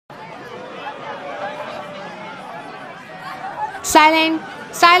Silent,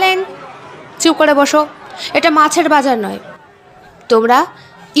 silent, চুপ করে বসো। এটা মাছের বাজার নয়। তোমরা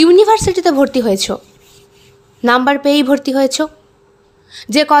ইউনিভার্সিটিতে ভর্তি হয়েছ, নাম্বার পেয়েই ভর্তি হয়েছ।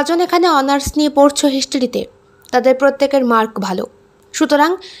 যে কজন এখানে অনার্স নিয়ে পড়ছো হিস্ট্রিতে, তাদের প্রত্যেকের মার্ক ভালো।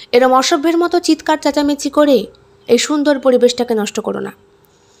 সুতরাং এরম অসভ্যের মতো চিৎকার চেঁচামেচি করে এই সুন্দর পরিবেশটাকে নষ্ট করো না।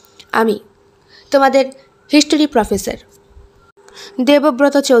 আমি তোমাদের হিস্ট্রি প্রফেসর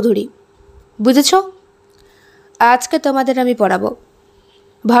দেবব্রত চৌধুরী, বুঝেছ? আজকে তোমাদের আমি পড়াবো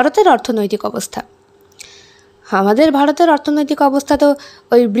ভারতের অর্থনৈতিক অবস্থা। আমাদের ভারতের অর্থনৈতিক অবস্থা তো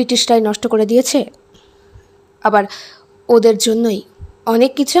ওই ব্রিটিশরাই নষ্ট করে দিয়েছে, আবার ওদের জন্যই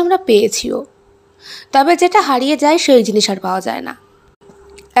অনেক কিছু আমরা পেয়েছিও। তবে যেটা হারিয়ে যায় সেই জিনিস আর পাওয়া যায় না।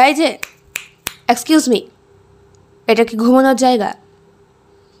 এই যে, এক্সকিউজ মি, এটা কি ঘুমানোর জায়গা?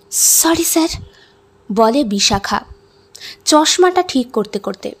 সরি স্যার, বলে বিশাখা চশমাটা ঠিক করতে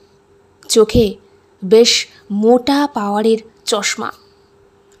করতে। চোখে বেশ মোটা পাওয়ারের চশমা।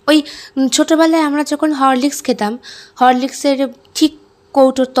 ওই ছোটোবেলায় আমরা যখন হরলিক্স খেতাম, হরলিক্সের ঠিক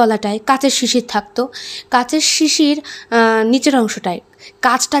কৌটোর তলাটায় কাচের শিশির থাকতো। কাচের শিশির নিচের অংশটায়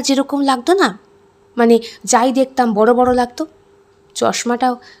কাচটা যেরকম লাগতো না, মানে যাই দেখতাম বড় বড় লাগতো,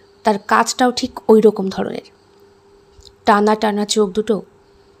 চশমাটাও তার কাচটাও ঠিক ওই রকম ধরনের। টানা টানা চোখ দুটো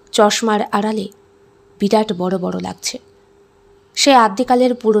চশমার আড়ালে বিরাট বড় বড় লাগছে। সে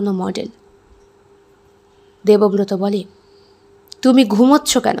আদ্যিকালের পুরনো মডেল। দেবব্রত বলে, তুমি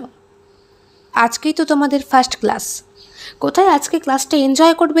ঘুমোচ্ছ কেন? আজকেই তো তোমাদের ফার্স্ট ক্লাস। কোথায় আজকে ক্লাসটা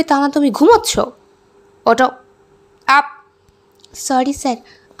এনজয় করবে তা না তুমি ঘুমোচ্ছ? ওটো আপ। সরি স্যার,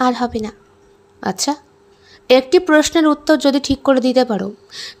 আর হবে না। আচ্ছা, একটি প্রশ্নের উত্তর যদি ঠিক করে দিতে পারো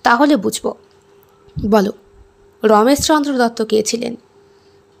তাহলে বুঝবো। বলো, রমেশচন্দ্র দত্ত কে ছিলেন?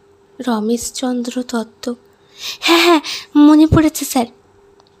 রমেশচন্দ্র দত্ত? হ্যাঁ হ্যাঁ, মনে পড়েছে স্যার।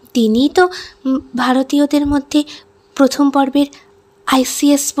 তিনিই তো ভারতীয়দের মধ্যে প্রথম পর্বের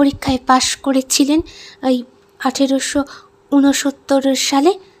আইসিএস পরীক্ষায় পাশ করেছিলেন ওই 1869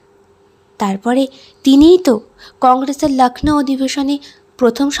 সালে। তারপরে তিনিই তো কংগ্রেসের লখনৌ অধিবেশনে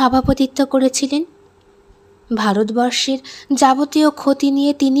প্রথম সভাপতিত্ব করেছিলেন। ভারতবর্ষের যাবতীয় ক্ষতি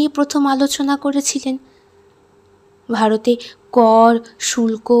নিয়ে তিনিই প্রথম আলোচনা করেছিলেন। ভারতে কর,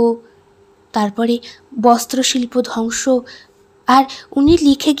 শুল্ক, তারপরে বস্ত্রশিল্প ধ্বংস, আর উনি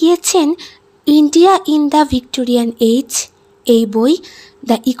লিখে গিয়েছেন India in the Victorian age, এই বই,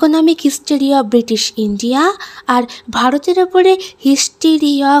 the economic history of British India, আর ভারতের ওপরে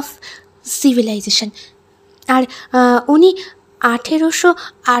হিস্ট্রি অফ সিভিলাইজেশন। আর উনি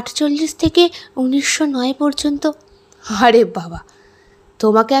 1848 থেকে 1909 পর্যন্ত। আরে বাবা,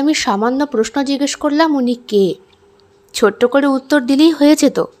 তোমাকে আমি সামান্য প্রশ্ন জিজ্ঞেস করলাম উনি কে, ছোট্ট করে উত্তর দিলেই হয়েছে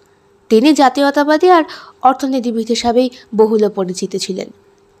তো। তিনি জাতীয়তাবাদী আর অর্থনীতিবিদ হিসাবেই বহুল পরিচিত ছিলেন।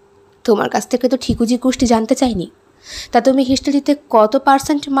 তোমার কাছ থেকে তো ঠিকুজি কুষ্টি জানতে চাইনি। তা তুমি হিস্ট্রিতে কত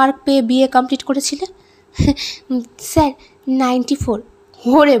 % মার্ক পেয়ে বিএ কমপ্লিট করেছিলে? স্যার 94।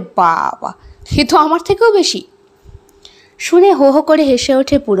 ওরে বাবা, এ তো আমার থেকেও বেশি। শুনে হো হো করে হেসে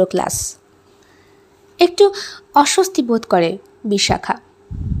ওঠে পুরো ক্লাস। একটু অস্বস্তি বোধ করে বিশাখা।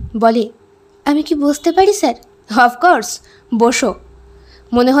 বলে, আমি কি বুঝতে পারি স্যার? অফকোর্স, বসো।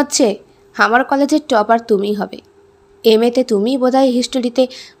 মনে হচ্ছে আমার কলেজের টপার তুমিই হবে। এমএতে তুমিই বোধহয় হিস্ট্রিতে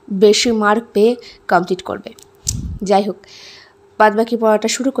বেশি মার্ক পেয়ে কমপ্লিট করবে। যাই হোক, বাদবাকি পড়াটা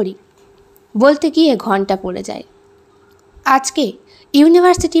শুরু করি। বলতে গিয়ে ঘন্টা পড়ে যায়। আজকে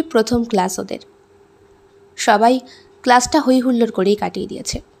ইউনিভার্সিটির প্রথম ক্লাস ওদের। সবাই ক্লাসটা হই হুল্লোড় করেই কাটিয়ে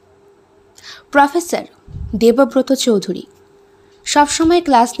দিয়েছে। প্রফেসর দেবব্রত চৌধুরী সবসময়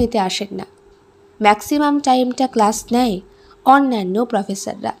ক্লাস নিতে আসেন না। ম্যাক্সিমাম টাইমটা ক্লাস নেয় অন্যান্য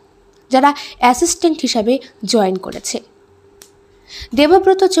প্রফেসররা, যারা অ্যাসিস্ট্যান্ট হিসাবে জয়েন করেছে।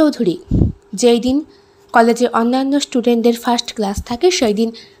 দেবব্রত চৌধুরী যেই দিন কলেজে অন্যান্য স্টুডেন্টদের ফার্স্ট ক্লাস থাকে সেই দিন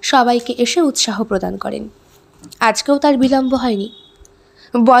সবাইকে এসে উৎসাহ প্রদান করেন। আজকেও তার বিলম্ব হয়নি।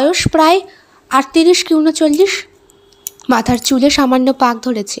 বয়স প্রায় 38 কি 39। মাথার চুলে সামান্য পাক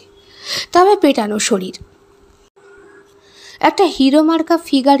ধরেছে, তবে পেটানো শরীর। একটা হিরো মার্কা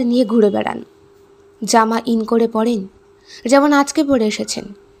ফিগার নিয়ে ঘুরে বেড়ান। জামা ইন করে পরেন, যেমন আজকে পরে এসেছেন।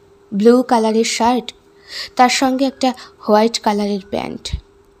 ব্লু কালারের শার্ট, তার সঙ্গে একটা হোয়াইট কালারের প্যান্ট,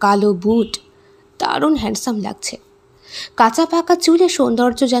 কালো বুট। দারুণ হ্যান্ডসাম লাগছে। কাঁচা পাকা চুলে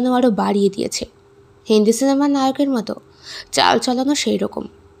সৌন্দর্য যেন আরও বাড়িয়ে দিয়েছে। হিন্দি সিনেমার নায়কের মতো চাল চালানো সেই রকম।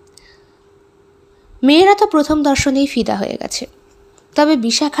 মেয়েরা তো প্রথম দর্শনেই ফিদা হয়ে গেছে। তবে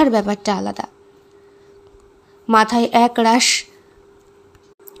বিশাখার ব্যাপারটা আলাদা। মাথায় এক রাশ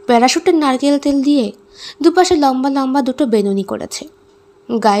প্যারাশুটের নারকেল তেল দিয়ে দুপাশে লম্বা লম্বা দুটো বেনুনি করেছে।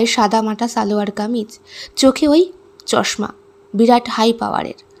 গায়ে সাদা মাটা সালোয়ার কামিজ, চোখে ওই চশমা, বিরাট হাই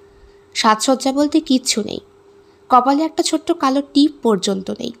পাওয়ারের। সাজসজ্জা বলতে কিচ্ছু নেই। কপালে একটা ছোট্ট কালো টিপ পর্যন্ত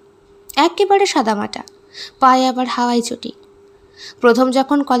নেই, একেবারে সাদামাটা, পায়ে আবার হাওয়াই চটি। প্রথম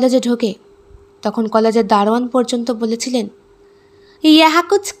যখন কলেজে ঢোকে তখন কলেজের দারোয়ান পর্যন্ত বলেছিলেন, ইহা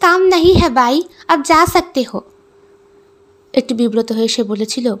কুছ কাম নাহি হ্যাঁ ভাই, আব যা সকতে হো। একটু বিব্রত হয়ে সে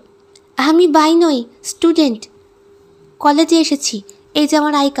বলেছিল, আমি ভাই নই, স্টুডেন্ট, কলেজে এসেছি, এই যে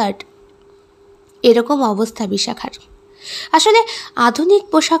আমার আই কার্ড। এরকম অবস্থা বিশাখার। আসলে আধুনিক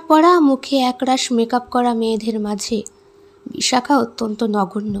পোশাক পরা, মুখে একরাশ মেকআপ করা মেয়েদের মাঝে বিশাখা অত্যন্ত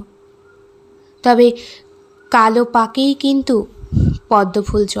নগণ্য। তবে কালো পাকেই কিন্তু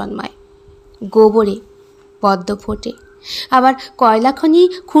পদ্মফুল জন্মায়, গোবরে পদ্ম ফোটে, আবার কয়লা খনি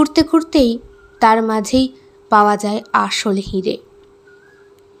খুঁড়তে খুঁড়তেই তার মাঝেই পাওয়া যায় আসল হিরে।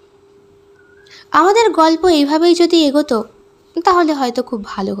 আমাদের গল্প এইভাবেই যদি এগোতো তাহলে হয়তো খুব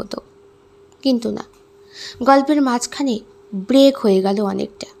ভালো হতো, কিন্তু না, গল্পের মাঝখানে ব্রেক হয়ে গেল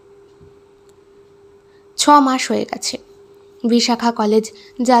অনেকটা। 6 মাস হয়ে গেছে বিশাখা কলেজ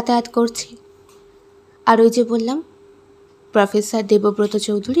যাতায়াত করছে। আর ওই যে বললাম, প্রফেসর দেবব্রত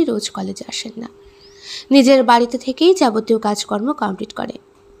চৌধুরী রোজ কলেজে আসেন না, নিজের বাড়িতে থেকেই যাবতীয় কাজকর্ম কমপ্লিট করে।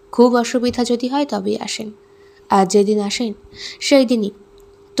 খুব অসুবিধা যদি হয় তবেই আসেন, আর যেদিন আসেন সেই দিনই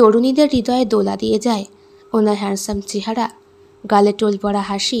তরুণীদের হৃদয়ে দোলা দিয়ে যায় ওনার হ্যান্ডসাম চেহারা, গালে টোল পড়া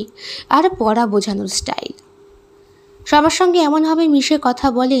হাসি আর পড়া বোঝানোর স্টাইল। সবার সঙ্গে এমনভাবে মিশে কথা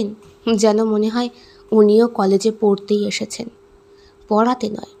বলেন যেন মনে হয় উনিও কলেজে পড়তেই এসেছেন, পড়াতে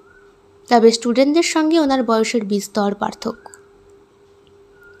নয়। তবে স্টুডেন্টদের সঙ্গে ওনার বয়সের বিস্তর পার্থক্য।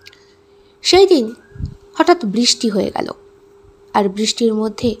 সেই দিন হঠাৎ বৃষ্টি হয়ে গেল, আর বৃষ্টির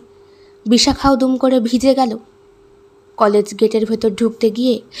মধ্যে বিশাখাও দুম করে ভিজে গেল। কলেজ গেটের ভেতর ঢুকতে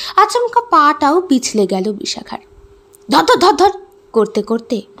গিয়ে আচমকা পাটাও পিছলে গেল বিশাখার। ধর ধর ধর ধর করতে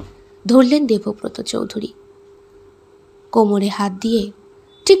করতে ধরলেন দেবব্রত চৌধুরী, কোমরে হাত দিয়ে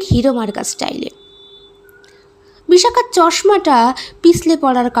ঠিক হিরো মার্কা স্টাইলে। বিশাখার চশমাটা পিছলে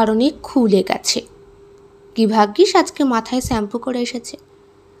পড়ার কারণে খুলে গেছে। কি ভাগ্যিস আজকে মাথায় শ্যাম্পু করে এসেছে।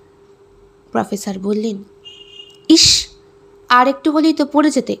 প্রফেসর বললেন, ইস, আর একটু হলেই তো পড়ে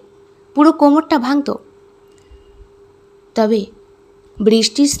যেতে, পুরো কোমরটা ভাঙত। তবে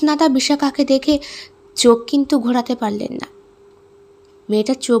বৃষ্টির স্নাতা বিশাখাকে দেখে চোখ কিন্তু ঘোরাতে পারলেন না।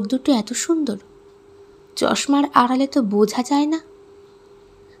 মেয়েটার চোখ দুটো এত সুন্দর, চশমার আড়ালে তো বোঝা যায় না।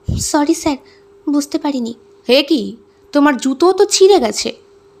 সরি স্যার, বুঝতে পারিনি। হে কি, তোমার জুতোও তো ছিঁড়ে গেছে।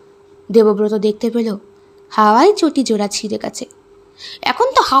 দেবব্রত দেখতে পেল হাওয়াই চটি জোড়া ছিঁড়ে গেছে। এখন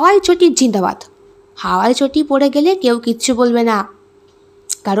তো হাওয়াই চটির জিন্দাবাদ। হাওয়াই চটি পড়ে গেলে কেউ কিচ্ছু বলবে না,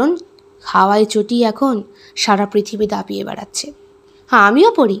 কারণ হাওয়াই চটি এখন সারা পৃথিবী দাপিয়ে বেড়াচ্ছে। হ্যাঁ, আমিও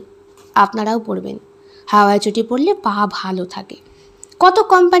পড়ি, আপনারাও পড়বেন। হাওয়াই চটি পরলে পা ভালো থাকে। কত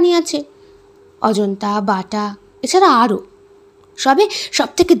কোম্পানি আছে, অজন্তা, বাটা, এছাড়া আরও। সব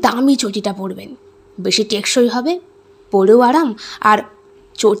থেকে দামি চটিটা পরবেন, বেশি টেকসই হবে, পরেও আরাম। আর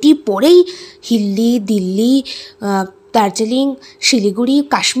চটি পরেই দিল্লি, দার্জিলিং, শিলিগুড়ি,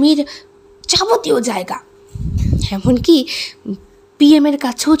 কাশ্মীর, যাবতীয় জায়গা, এমনকি পিএমের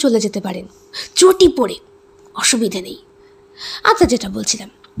কাছেও চলে যেতে পারেন চটি পরে, অসুবিধে নেই। আচ্ছা, যেটা বলছিলাম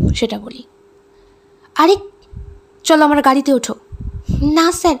সেটা বলি। আরে চলো আমার গাড়িতে ওঠো। না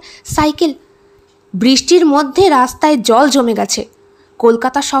স্যার, সাইকেল। বৃষ্টির মধ্যে রাস্তায় জল জমে গেছে।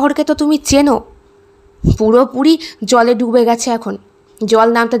 কলকাতা শহরকে তো তুমি চেনো, পুরোপুরি জলে ডুবে গেছে। এখন জল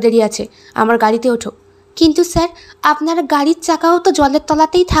নামতে দেরি আছে, আমার গাড়িতে ওঠো। কিন্তু স্যার, আপনার গাড়ির চাকাও তো জলের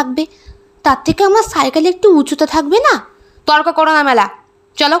তলাতেই থাকবে, তার থেকে আমার সাইকেল একটু উঁচুতে থাকবে না? তর্ক করো না মেলা,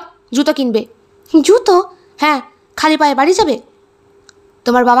 চলো জুতো কিনবে। জুতো? হ্যাঁ, খালি পায়ে বাড়ি যাবে?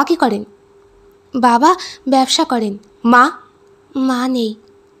 তোমার বাবা কি করেন? বাবা ব্যবসা করেন। মা? মা নেই।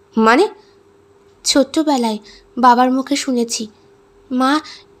 মানে? ছোট্টবেলায় বাবার মুখে শুনেছি মা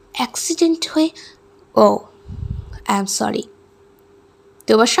অ্যাক্সিডেন্ট হয়ে। ও, আই এম সরি।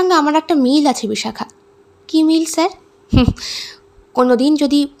 তোমার সঙ্গে আমার একটা মিল আছে বিশাখা। কি মিল স্যার? কোনো দিন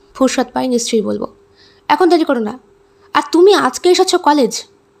যদি ফুরসত পাই নিশ্চয়ই বলবো, এখন দেরি করো না। আর তুমি আজকে এসেছো কলেজ,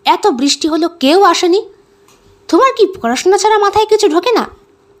 এত বৃষ্টি হলো, কেউ আসেনি। তোমার কি পড়াশোনা ছাড়া মাথায় কিছু ঢোকে না?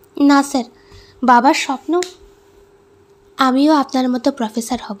 না স্যার, বাবার স্বপ্ন আমিও আপনার মতো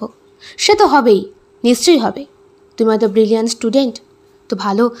প্রফেসর হব। সে তো হবেই, নিশ্চয়ই হবে। তুমি হয়তো ব্রিলিয়ান্ট স্টুডেন্ট, তো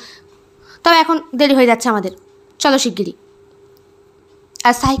ভালো। তবে এখন দেরি হয়ে যাচ্ছে আমাদের, চলো শিগগিরই।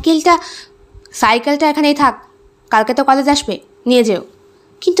 আর সাইকেলটা এখানেই থাক, কালকে তো কলেজ আসবে, নিয়ে যেও।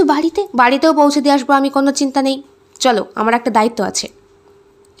 কিন্তু বাড়িতেও পৌঁছে দিয়ে আসবো আমি, কোনো চিন্তা নেই। চলো, আমার একটা দায়িত্ব আছে।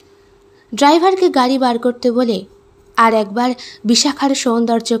 ড্রাইভারকে গাড়ি বার করতে বলে আর একবার বিশাখার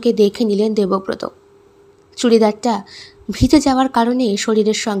সৌন্দর্যকে দেখে নিলেন দেবব্রত। চুড়িদারটা ভিজে যাওয়ার কারণে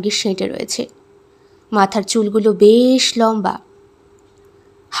শরীরের সঙ্গে সেঁটে রয়েছে, মাথার চুলগুলো বেশ লম্বা,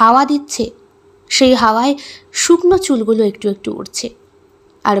 হাওয়া দিচ্ছে সেই হাওয়ায় শুকনো চুলগুলো একটু একটু উড়ছে,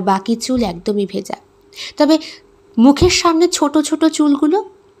 আর বাকি চুল একদমই ভেজা। তবে মুখের সামনে ছোট ছোট চুলগুলো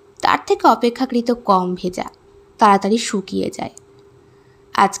তার থেকে অপেক্ষাকৃত কম ভেজা, তাড়াতাড়ি শুকিয়ে যায়।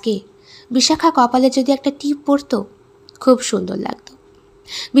 আজকে বিশাখা কপালে যদি একটা টিপ পরতো খুব সুন্দর লাগতো।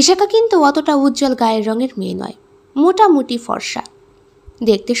 বিশাখা কিন্তু অতটা উজ্জ্বল গায়ের রঙের মেয়ে নয়, মোটামুটি ফর্সা,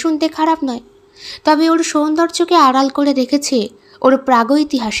 দেখতে শুনতে খারাপ নয়। তবে ওর সৌন্দর্যকে আড়াল করে রেখেছে ওর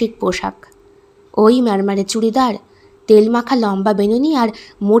প্রাগৈতিহাসিক পোশাক, ওই ম্যারমারে চুড়িদার, তেল মাখা লম্বা বেনুনি আর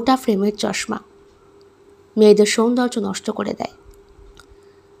মোটা ফ্রেমের চশমা মেয়েদের সৌন্দর্য নষ্ট করে দেয়।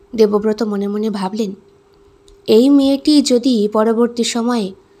 দেবব্রত মনে মনে ভাবলেন, এই মেয়েটি যদি পরবর্তী সময়ে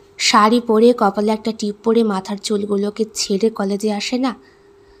শাড়ি পরে কপালে একটা টিপ পরে মাথার চুলগুলোকে ছেড়ে কলেজে আসে না,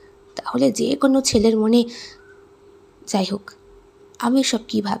 তাহলে যে কোনো ছেলের মনে, যাই হোক, আমি এসব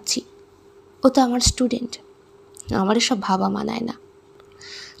কী ভাবছি, ও তো আমার স্টুডেন্ট, আমার এসব ভাবা মানায় না।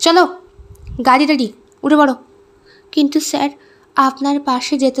 চলো গাড়ি রেডি, উঠে পড়ো। কিন্তু স্যার, আপনার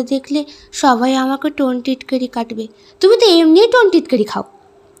পাশে যেতে দেখলে সবাই আমাকে টোন টিটকারি কাটবে। তুমি তো এমনিই টোন টিটকারি খাও।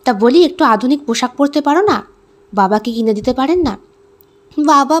 তা বলি, একটু আধুনিক পোশাক পরতে পারো না? বাবাকে কিনে দিতে পারেন না?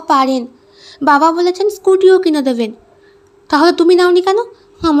 বাবা পারেন, বাবা বলেছেন স্কুটিও কিনে দেবেন। তাহলে তুমি নাওনি কেন?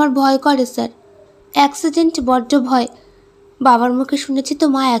 আমার ভয় করে স্যার, অ্যাক্সিডেন্ট বড্ড ভয়। বাবার মুখে শুনেছি তো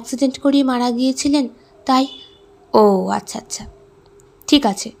মা অ্যাক্সিডেন্ট করিয়ে মারা গিয়েছিলেন, তাই। ও আচ্ছা আচ্ছা, ঠিক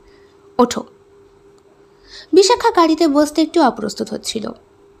আছে, ওঠো। বিশাখা গাড়িতে বসতে একটু অপ্রস্তুত হচ্ছিল।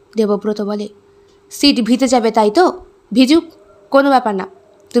 দেবব্রত বলে, সিট ভিজে যাবে তাই তো? ভিজুক, কোনো ব্যাপার না,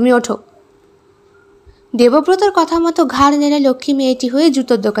 তুমি ওঠো। দেবব্রতর কথা মতো ঘাড় নেড়ে লক্ষ্মী মেয়েটি হয়ে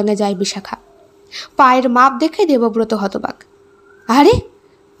জুতোর দোকানে যায় বিশাখা। পায়ের মাপ দেখে দেবব্রত হতবাক। আরে,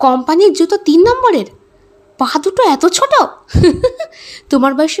 কোম্পানির জুতো 3 নম্বরের, পা দুটো এত ছোট!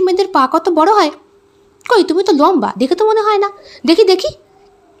 তোমার বয়সী মেয়েদের পা কত বড় হয়? কই, তুমি তো লম্বা, দেখে তো মনে হয় না। দেখি দেখি।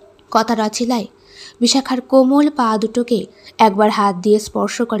 কথা রাছিলায় বিশাখার কোমল পা দুটোকে একবার হাত দিয়ে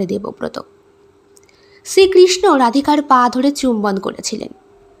স্পর্শ করে দেবব্রত। শ্রীকৃষ্ণ রাধিকার পা ধরে চুম্বন করেছিলেন,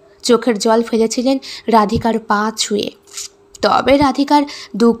 চোখের জল ফেলেছিলেন রাধিকার পা ছুঁয়ে। তবে রাধিকার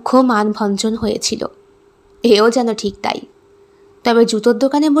দুঃখ মানভঞ্জন হয়েছিল, এও যেন ঠিক তাই। তবে জুতোর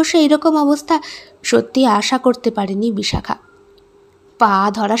দোকানে বসে এরকম অবস্থা সত্যি আশা করতে পারেনি বিশাখা। পা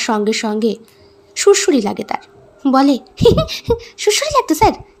ধরার সঙ্গে সঙ্গে সুরসুরি লাগে তার। বলে, সুরসুরি লাগতো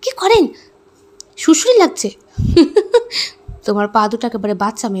স্যার, কি করেন? সুরসুরি লাগছে? তোমার পা দুটো একেবারে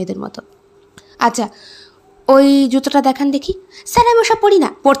বাচ্চা মেয়েদের মতো। আচ্ছা, ওই জুতোটা দেখান দেখি। স্যার, আমি ওসব পড়ি না।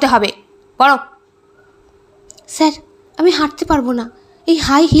 পড়তে হবে, পড়ো। স্যার, আমি হাঁটতে পারবো না, এই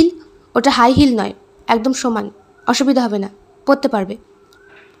হাই হিল। ওটা হাই হিল নয়, একদম সমান, অসুবিধা হবে না, পড়তে পারবে।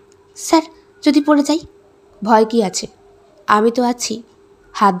 স্যার, যদি পড়ে যাই? ভয় কি আছে, আমি তো আছি,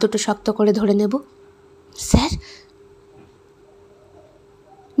 হাত দুটো শক্ত করে ধরে নেব। স্যার,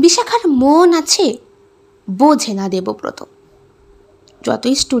 বিশাখার মন আছে, বোঝে না দেবব্রত।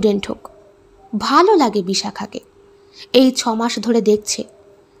 যতই স্টুডেন্ট হোক, ভালো লাগে বিশাখাকে। এই 6 মাস ধরে দেখছে।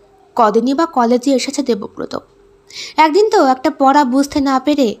 কদিনই বা কলেজে এসেছে দেবব্রত। একদিন তো একটা পড়া বুঝতে না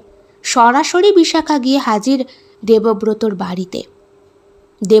পেরে সরাসরি বিশাখা গিয়ে হাজির দেবব্রতর বাড়িতে।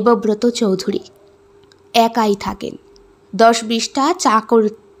 দেবব্রত চৌধুরী একাই থাকেন, 10-20টা চাকর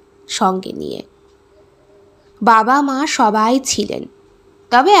সঙ্গে নিয়ে। বাবা মা সবাই ছিলেন,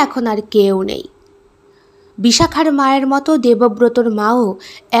 তবে এখন আর কেউ নেই। বিশাখার মায়ের মতো দেবব্রতর মাও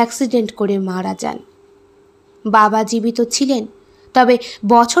অ্যাক্সিডেন্ট করে মারা যান। বাবা জীবিত ছিলেন, তবে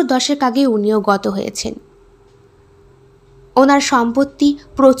বছর 10 আগে উনিও গত হয়েছেন। ওনার সম্পত্তি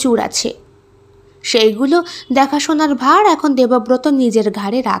প্রচুর আছে, সেইগুলো দেখাশোনার ভার এখন দেবব্রত নিজের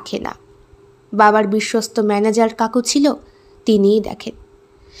ঘাড়ে রাখে না। বাবার বিশ্বস্ত ম্যানেজার কাকু ছিল, তিনিই দেখেন।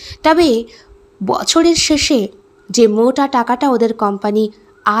 তবে বছরের শেষে যে মোটা টাকাটা ওদের কোম্পানি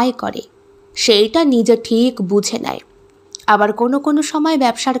আয় করে, সেইটা নিজে ঠিক বুঝে নেয়। আবার কোনো কোনো সময়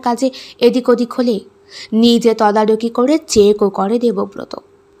ব্যবসার কাজে এদিক ওদিক হলে নিজে তদারকি করে চেকও করে দেবব্রত।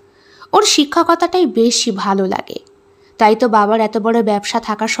 ওর শিক্ষকতাটাই বেশি ভালো লাগে, তাই তো বাবার এত বড় ব্যবসা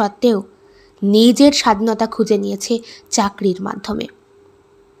থাকা সত্ত্বেও নিজের স্বাধীনতা খুঁজে নিয়েছে চাকরির মাধ্যমে।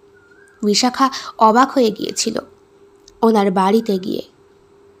 বিশাখা অবাক হয়ে গিয়েছিল ওনার বাড়িতে গিয়ে।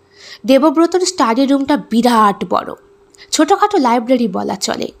 দেবব্রতর স্টাডি রুমটা বিরাট বড়, ছোটোখাটো লাইব্রেরি বলা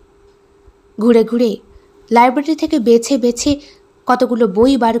চলে। ঘুরে ঘুরে লাইব্রেরি থেকে বেছে বেছে কতগুলো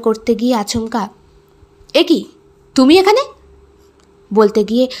বই বার করতে গিয়ে আচমকা, এ কি, তুমি এখানে? বলতে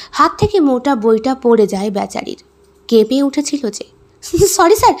গিয়ে হাত থেকে মোটা বইটা পড়ে যায় বেচারির। কেঁপে উঠেছিল যে।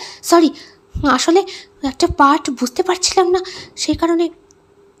 সরি স্যার, সরি, আসলে একটা পার্ট বুঝতে পারছিলাম না, সেই কারণে।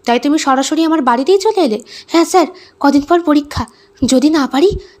 তাই তুমি সরাসরি আমার বাড়িতেই চলে এলে? হ্যাঁ স্যার, কদিন পর পরীক্ষা, যদি না পারি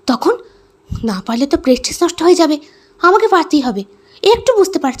তখন? না পারলে তো প্রেস্টিজ নষ্ট হয়ে যাবে, আমাকে পারতেই হবে। একটু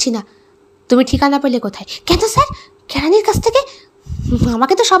বুঝতে পারছি না, তুমি ঠিকানা পেলে কোথায়? কেন স্যার, কেরানির কাছ থেকে?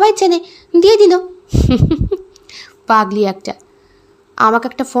 আমাকে তো সবাই চেনে, দিয়ে দিল। পাগলি একটা, আমাকে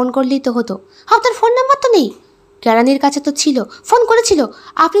একটা ফোন করলেই তো হতো। আপনার ফোন নাম্বার তো নেই। কেরানির কাছে তো ছিল, ফোন করেছিল,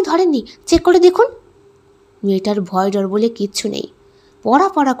 আপনি ধরেননি, চেক করে দেখুন। মেয়েটার ভয় ডর বলে কিচ্ছু নেই, পড়া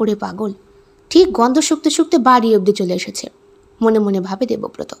পড়া করে পাগল। ঠিক গন্ধ শুকতে শুকতে বাড়ি অবধি চলে এসেছে, মনে মনে ভাবে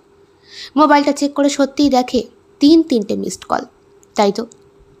দেবব্রত। মোবাইলটা চেক করে সত্যিই দেখে 3-3টে মিসড কল। তাই তো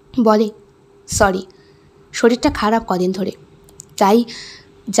বলে, সরি, শরীরটা খারাপ কদিন ধরে, তাই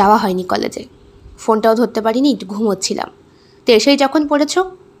যাওয়া হয়নি কলেজে, ফোনটাও ধরতে পারিনি, ঘুমোচ্ছিলাম। তো এসেই যখন পড়েছ,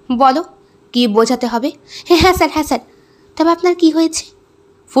 বলো কি বোঝাতে হবে? হ্যাঁ স্যার, হ্যাঁ স্যার। তবে আপনার কি হয়েছে?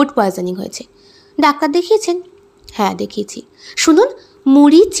 ফুড পয়জনিং হয়েছে। ডাক্তার দেখিয়েছেন? হ্যাঁ দেখিয়েছি। শুনুন,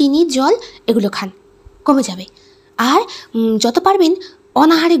 মুড়ি, চিনি, জল এগুলো খান, কমে যাবে। আর যত পারবেন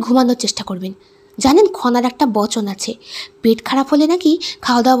অনাহারে ঘুমানোর চেষ্টা করবেন। জানেন খনার একটা বচন আছে, পেট খারাপ হলে নাকি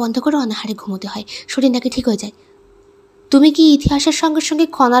খাওয়া দাওয়া বন্ধ করে অনাহারে ঘুমোতে হয়, শরীর নাকি ঠিক হয়ে যায়। তুমি কি ইতিহাসের সঙ্গে সঙ্গে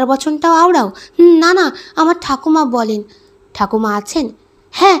খনার বচনটাও আওড়াও? না না, আমার ঠাকুমা বলেন। ঠাকুমা আছেন?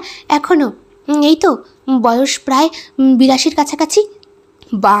 হ্যাঁ এখনও, এই তো বয়স প্রায় 82 কাছাকাছি।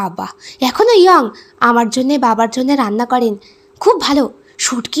 বাবা, এখনও ইয়ং। আমার জন্যে বাবার জন্যে রান্না করেন, খুব ভালো।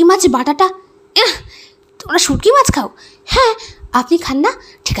 শুটকি মাছ বাটাটা, তোমরা শুটকি মাছ খাও? হ্যাঁ, আপনি খান না?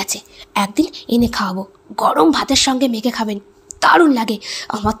 ঠিক আছে, একদিন এনে খাওয়াবো, গরম ভাতের সঙ্গে মেখে খাবেন, দারুণ লাগে।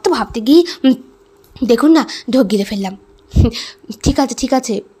 আমার তো ভাবতে গিয়ে দেখুন না, ঢোক গিলে ফেললাম। ঠিক আছে ঠিক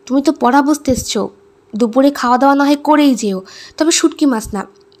আছে, তুমি তো পড়া বুঝতে এসছো, দুপুরে খাওয়া দাওয়া না হয় করেই যেও, তবে শুটকি মাছ না,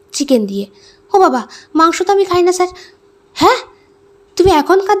 চিকেন দিয়ে। ও বাবা, মাংস তো আমি খাই না স্যার। হ্যাঁ, তুমি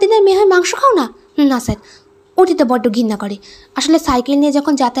এখনকার দিনের মেয়ে হয়ে মাংস খাও না? না স্যার, ওটিতে বড্ড ঘৃণা করে। আসলে সাইকেল নিয়ে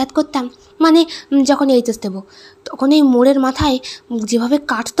যখন যাতায়াত করতাম, মানে যখন এইচএস দেবো, তখন এই মোড়ের মাথায় যেভাবে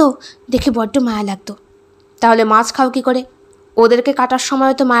কাটতো দেখে বড্ড মায়া লাগতো। তাহলে মাছ খাও কী করে? ওদেরকে কাটার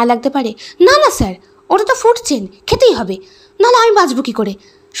সময় তো মায়া লাগতে পারে। না না স্যার, ওটা তো ফুড চেন, খেতেই হবে, নাহলে আমি বাঁচবো কী করে?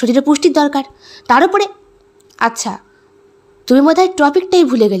 শরীরে পুষ্টির দরকার। তার উপরে, আচ্ছা তুমি বোধহয় টপিকটাই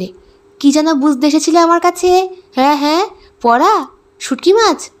ভুলে গেলে, কী যেন বুঝতে এসেছিলে আমার কাছে? হ্যাঁ হ্যাঁ, পড়া, শুটকি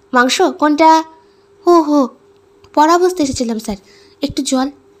মাছ, মাংস, কোনটা? ও হো, পড়া বুঝতে এসেছিলাম স্যার। একটু জল?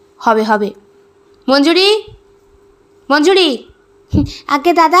 হবে হবে। মঞ্জুরি, মঞ্জুরি।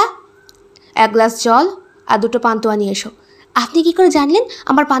 আগে দাদা, 1 গ্লাস জল আর 2টো পান্তুয়া নিয়ে এসো। আপনি কি করে জানলেন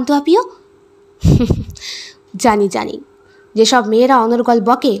আমার পান্তুয়া প্রিয়? জানি জানি, যেসব মেয়েরা অনর্গল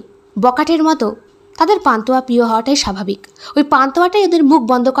বকে, বকাটের মতো, তাদের পান্তুয়া প্রিয় হওয়াটাই স্বাভাবিক। ওই পান্তুয়াটাই ওদের মুখ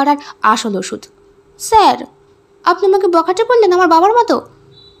বন্ধ করার আসল ওষুধ। স্যার, আপনি আমাকে বকাটে বললেন, আমার বাবার মতো?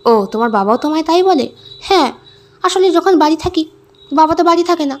 ও, তোমার বাবাও তোমায় তাই বলে? হ্যাঁ, আসলে যখন বাড়ি থাকি, বাবা তো বাড়ি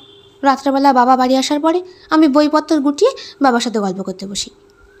থাকে না। রাত্রেবেলা বাবা বাড়ি আসার পরে আমি বইপত্র গুটিয়ে বাবার সাথে গল্প করতে বসি।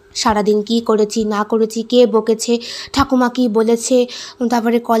 সারাদিন কি করেছি না করেছি, কে বকেছে, ঠাকুমা কি বলেছে,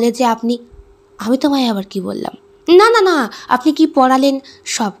 তারপরে কলেজে আমি তোমায় আবার কি বললাম? না না না, আপনি কি পড়ালেন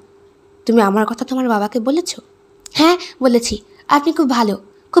সব। তুমি আমার কথা তোমার বাবাকে বলেছ? হ্যাঁ বলেছি, আপনি খুব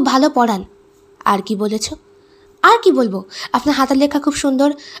ভালো পড়ান। আর কি বলেছ? আর কি বলবো, আপনার হাতের লেখা খুব সুন্দর,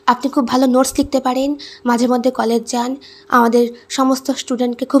 আপনি খুব ভালো নোটস লিখতে পারেন, মাঝে মধ্যে কলেজ যান, আমাদের সমস্ত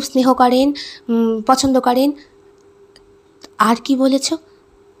স্টুডেন্টকে খুব স্নেহ করেন, পছন্দ করেন। আর কি বলেছ?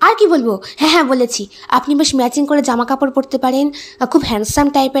 আর কি বলবো, হ্যাঁ হ্যাঁ বলেছি, আপনি বেশ ম্যাচিং করে জামা কাপড় পরতে পারেন, খুব হ্যান্ডসাম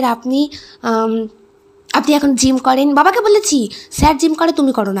টাইপের আপনি। আপনি এখন জিম করেন। বাবাকে বলেছি, স্যার জিম করে,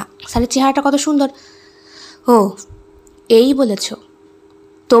 তুমি করো না, স্যারের চেহারাটা কত সুন্দর। ও, এই বলেছ?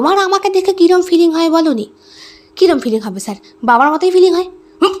 তোমার আমাকে দেখে কীরম ফিলিং হয় বলো নি? কীরম ফিলিং হবে স্যার? বাবার মতোই ফিলিং হয়।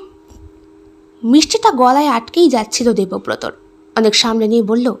 মিষ্টিটা গলায় আটকেই যাচ্ছিল দেবব্রতর। অনেক সামনে নিয়ে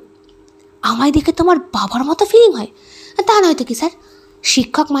বলল, আমায় দেখে তোমার বাবার মতো ফিলিং হয়? তা নয় তো কি স্যার,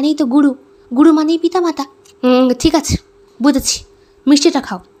 শিক্ষক মানেই তো গুরু, গুরু মানেই পিতা মাতা। ঠিক আছে, বুঝেছি, মিষ্টিটা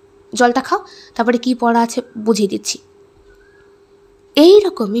খাও, জলটা খাও, তারপরে কি পড়া আছে বুঝিয়ে দিচ্ছি। এই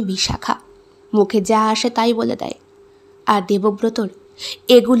রকমই বিশাখা মুখে যা আসে তাই বলে দেয়, আর দেবব্রতর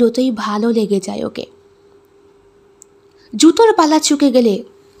এগুলোতেই ভালো লেগে যায় ওকে। জুতোর পালা চুকে গেলে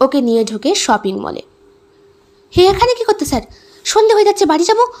ওকে নিয়ে ঢোকে শপিং মলে। হে, এখানে কি করতে স্যার? সন্ধে হয়ে যাচ্ছে, বাড়ি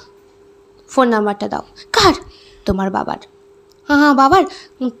যাব। ফোন নাম্বারটা দাও। কার? তোমার বাবার। হ্যাঁ বাবার?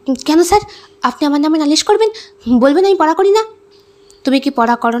 কেন স্যার, আপনি আমার নামে নালিশ করবেন? বলবেন আমি পড়া করি না? তুমি কি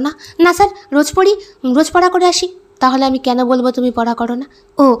পড়া করো না? না স্যার, রোজ পড়ি, রোজ পড়া করে আসি। তাহলে আমি কেন বলবো তুমি পড়া করো না?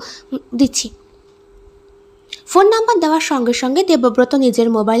 ও, দিচ্ছি। ফোন নাম্বার দেওয়ার সঙ্গে সঙ্গে দেবব্রত নিজের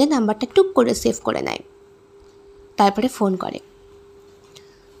মোবাইলে নাম্বারটা টুক করে সেভ করে নেয়, তারপরে ফোন করে।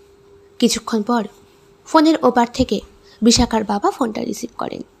 কিছুক্ষণ পর ফোনের ওপার থেকে বিশাখার বাবা ফোনটা রিসিভ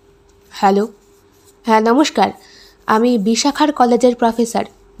করেন। হ্যালো, হ্যাঁ নমস্কার, আমি বিশাখার কলেজের প্রফেসর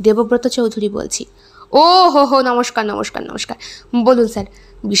দেবব্রত চৌধুরী বলছি। ও হো হো, নমস্কার নমস্কার নমস্কার, বলুন স্যার,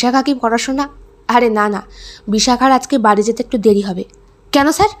 বিশাখা কি পড়াশোনা? আরে না না, বিশাখার আজকে বাড়ি যেতে একটু দেরি হবে। কেন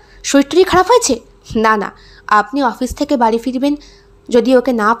স্যার, শরীরটাই খারাপ হয়েছে? না না, আপনি অফিস থেকে বাড়ি ফিরবেন, যদি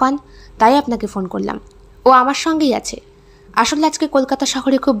ওকে না পান তাই আপনাকে ফোন করলাম। ও আমার সঙ্গেই আছে। আসলে আজকে কলকাতা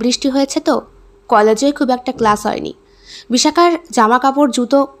শহরে খুব বৃষ্টি হয়েছে তো, কলেজেও খুব একটা ক্লাস হয়নি। বিশাখার জামা কাপড়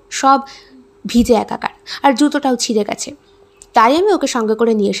জুতো সব ভিজে একাকার, আর জুতোটাও ছিঁড়ে গেছে, তাই আমি ওকে সঙ্গে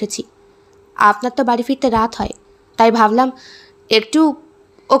করে নিয়ে এসেছি। আপনার তো বাড়ি ফিরতে রাত হয়, তাই ভাবলাম একটু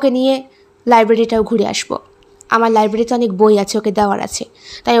ওকে নিয়ে লাইব্রেরিটাও ঘুরে আসবো। আমার লাইব্রেরিতে অনেক বই আছে, ওকে দেওয়ার আছে,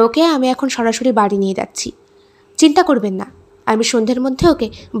 তাই ওকে আমি এখন সরাসরি বাড়ি নিয়ে যাচ্ছি। চিন্তা করবেন না, আমি সন্ধ্যের মধ্যে ওকে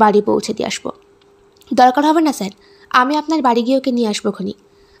বাড়ি পৌঁছে দিয়ে আসবো। দরকার হবে না স্যার, আমি আপনার বাড়ি গিয়ে ওকে নিয়ে আসবো খনি।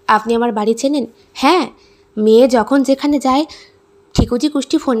 আপনি আমার বাড়ি চেনেন? হ্যাঁ, মেয়ে যখন যেখানে যায় ঠিকুজি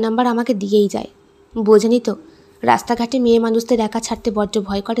কুষ্টি ফোন নাম্বার আমাকে দিয়েই যায়। বোঝেনি তো, রাস্তাঘাটে মেয়ে মানুষদের একা ছাড়তে বড্ড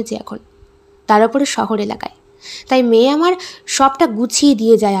ভয় করে যে এখন, তার উপরে শহর এলাকায়। তাই মেয়ে আমার সবটা গুছিয়ে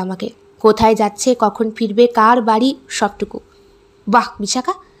দিয়ে যায় আমাকে, কোথায় যাচ্ছে, কখন ফিরবে, কার বাড়ি, সবটুকু। বাহ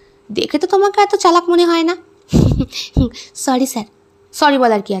বিশাখা, দেখে তো তোমাকে এত চালাক মনে হয় না। সরি স্যার, সরি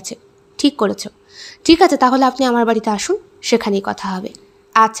বলার কি আছে, ঠিক করেছ। ঠিক আছে, তাহলে আপনি আমার বাড়িতে আসুন, সেখানেই কথা হবে।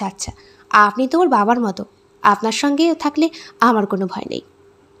 আচ্ছা আচ্ছা, আপনি তো ওর বাবার মতো, আপনার সঙ্গে থাকলে আমার কোনো ভয় নেই।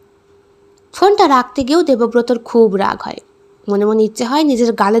 ফোনটা রাখতে গিয়েও দেবব্রতর খুব রাগ হয়। মনে মনে ইচ্ছে হয়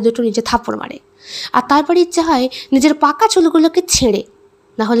নিজের গালে দুটো নিজে থাপ্পড় মারে, আর তারপরে ইচ্ছে হয় নিজের পাকা চুলগুলোকে ছেড়ে,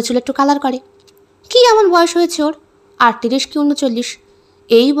 না হলে চুল একটু কালার করে। কি এমন বয়স হয়েছে ওর, 38 কি 39?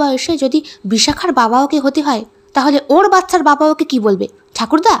 এই বয়সে যদি বিশাখার বাবা ওকে হতে হয়, তাহলে ওর বাচ্চার বাবা ওকে কি বলবে?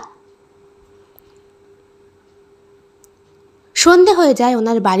 ঠাকুরদা। সন্ধে হয়ে যায়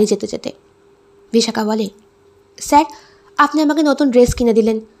ওনার বাড়ি যেতে যেতে। বিশাখা বলে, স্যার আপনি আমাকে নতুন ড্রেস কিনে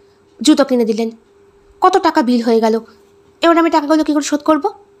দিলেন, জুতো কিনে দিলেন, কত টাকা বিল হয়ে গেল, এবার আমি টাকাগুলো কী করে শোধ করব?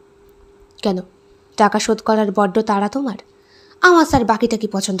 কেন, টাকা শোধ করার বড্ড তাড়া তোমার? আমার স্যার বাকিটা কি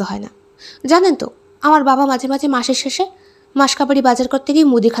পছন্দ হয় না। জানেন তো, আমার বাবা মাঝে মাঝে মাসের শেষে মাসকাবাড়ি বাজার করতে গিয়ে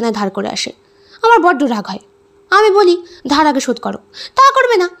মুদিখানায় ধার করে আসে। আমার বড্ড রাগ হয়। আমি বলি ধার আগে শোধ করো, তা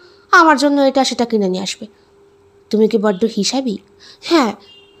করবে না, আমার জন্য এটা সেটা কিনে নিয়ে আসবে। তুমি কি বড্ড হিসাবি? হ্যাঁ,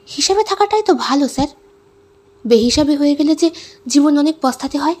 হিসাবে থাকাটাই তো ভালো স্যার, বেহিসাবি হয়ে গেলে যে জীবন অনেক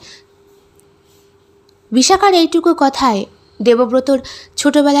পস্তাতে হয়। বিশাখার এইটুকু কথায় দেবব্রতর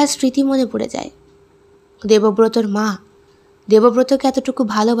ছোটবেলার স্মৃতি মনে পড়ে যায়। দেবব্রতর মা দেবব্রতকে এতটুকু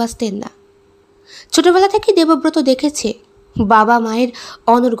ভালোবাসতেন না। ছোটবেলা থেকে দেবব্রত দেখেছে বাবা মায়ের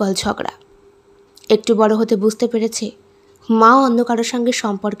অনর্গল ঝগড়া। একটু বড় হতে বুঝতে পেরেছে মা অন্য কারোর সঙ্গে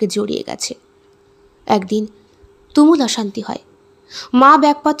সম্পর্কে জড়িয়ে গেছে। একদিন তুমুল অশান্তি হয়। মা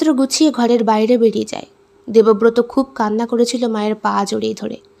ব্যাগপত্র গুছিয়ে ঘরের বাইরে বেরিয়ে যায়। দেবব্রত খুব কান্না করেছিল মায়ের পা জড়িয়ে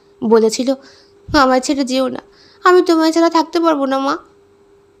ধরে, বলেছিল, আমায় ছেড়ে যেও না, আমি তোমায় ছাড়া থাকতে পারবো না মা।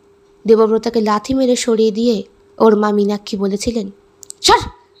 দেবব্রতকে লাথি মেরে সরিয়ে দিয়ে ওর মা মীনাক্ষী বলেছিলেন, ছাড়,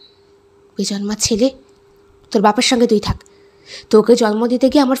 বেজন্মা ছেলে, তোর বাপের সঙ্গে তুই থাক, তোকে জন্ম দিতে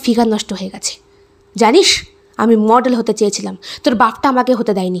গিয়ে আমার ফিগার নষ্ট হয়ে গেছে। জানিস, আমি মডেল হতে চেয়েছিলাম, তোর বাপটা আমাকে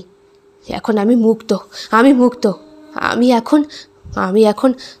হতে দেয়নি। এখন আমি মুক্ত, আমি মুক্ত। আমি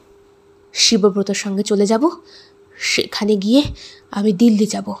এখন শিবব্রতর সঙ্গে চলে যাব। সেখানে গিয়ে আমি দিল্লি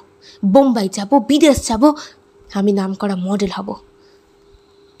যাব, বোম্বাই যাব, বিদেশ যাব, আমি নামকরা মডেল হব।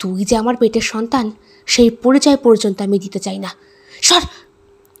 তুই যে আমার পেটের সন্তান, সেই পরিচয় পর্যন্ত আমি দিতে চাই না। সর।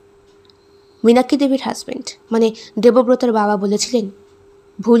 মীনাক্ষী দেবীর হাজব্যান্ড মানে দেবব্রতর বাবা বলেছিলেন,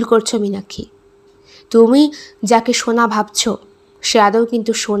 ভুল করছো মীনাক্ষী, তুমি যাকে সোনা ভাবছ সে আদৌ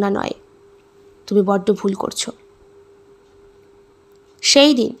কিন্তু সোনা নয়, তুমি বড্ড ভুল করছো।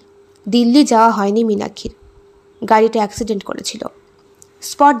 সেই দিন দিল্লি যাওয়া হয়নি মীনাক্ষীর, গাড়িটা অ্যাক্সিডেন্ট করেছিল।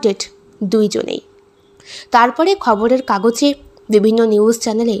 স্পট ডেট দুইজনেই। তারপরে খবরের কাগজে, বিভিন্ন নিউজ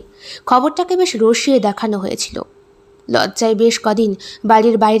চ্যানেলে খবরটাকে বেশ রসিয়ে দেখানো হয়েছিল। লজ্জায় বেশ কদিন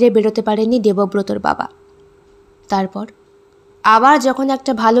বাড়ির বাইরে বেরোতে পারেনি দেবব্রতর বাবা। তারপর আবার যখন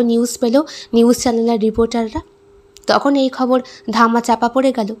একটা ভালো নিউজ পেল নিউজ চ্যানেলের রিপোর্টাররা, তখন এই খবর ধামা চাপা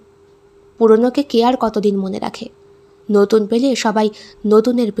পড়ে গেল। পুরনোকে কে আর কতদিন মনে রাখে, নতুন পেলে সবাই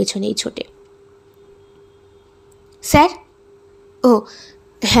নতুনের পেছনেই ছোটে। স্যার, ও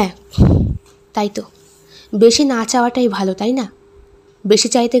হ্যাঁ, তাই তো, বেশি না চাওয়াটাই ভালো, তাই না? বেশি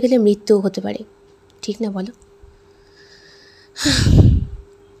চাইতে গেলে মৃত্যুও হতে পারে, ঠিক না বলো?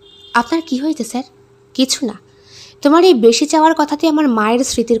 আপনার কি হয়েছে স্যার? কিছু না, তোমার এই বেশি চাওয়ার কথাতে আমার মায়ের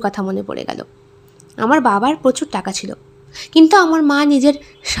স্মৃতির কথা মনে পড়ে গেল। আমার বাবার প্রচুর টাকা ছিল, কিন্তু আমার মা নিজের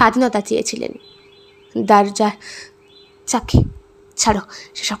স্বাধীনতা চেয়েছিলেন। যা চাকে, ছাড়ো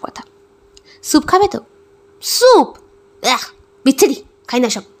সেসব কথা। স্যুপ খাবে তো? স্যুপ বিচ্ছেরি, খাই না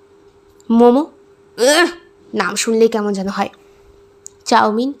সব। মোমো, নাম শুনলেই কেমন যেন হয়।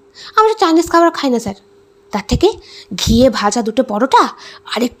 চাউমিন, আমরা চাইনিজ খাবার খাই না স্যার, তার থেকে ঘিয়ে ভাজা 2টো পরোটা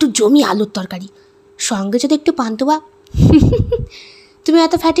আর একটু জমি আলুর তরকারি, সঙ্গে যদি একটু পান্তুয়া। তুমি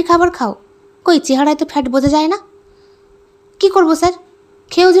এত ফ্যাটি খাবার খাও, কই চেহারায় তো ফ্যাট বোঝা যায় না। কি করবো স্যার,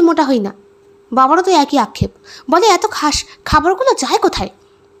 খেয়েও যে মোটা হই না। বাবারও তো একই আক্ষেপ, বলে এত খাস, খাবারগুলো যায় কোথায়,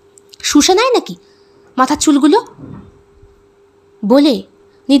 শুষে নেয় নাকি মাথার চুলগুলো? বলে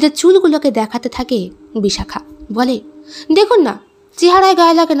নিজের চুলগুলোকে দেখাতে থাকে বিশাখা। বলে, দেখুন না, চেহারায়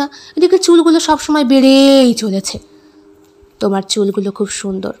গায়ে লাগে না, এদিকে চুলগুলো সবসময় বেড়েই চলেছে। তোমার চুলগুলো খুব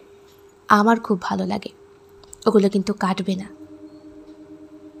সুন্দর, আমার খুব ভালো লাগে, ওগুলো কিন্তু কাটবে না।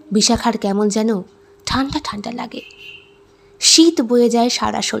 বিশাখার কেমন যেন ঠান্ডা ঠান্ডা লাগে, শীত বয়ে যায়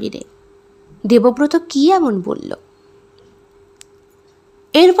সারা শরীরে। দেবব্রত কি এমন বলল?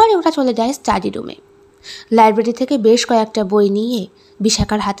 এরপরে ওরা চলে যায় স্টাডি রুমে। লাইব্রেরি থেকে বেশ কয়েকটা বই নিয়ে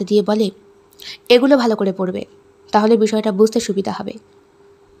বিশাখার হাতে দিয়ে বলে, এগুলো ভালো করে পড়বে, তাহলে বিষয়টা বুঝতে সুবিধা হবে।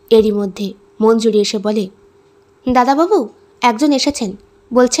 এরই মধ্যে মঞ্জুরি এসে বলে, দাদাবাবু একজন এসেছেন,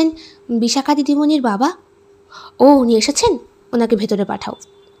 বলছেন বিশাখা দিদিমণির বাবা। ও উনি এসেছেন, ওনাকে ভেতরে পাঠাও,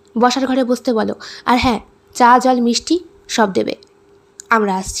 বসার ঘরে বসতে বলো, আর হ্যাঁ, চা জল মিষ্টি সব দেবে,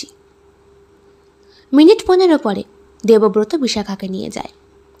 আমরা আসছি। মিনিট 15 পরে দেবব্রত বিশাখাকে নিয়ে যায়।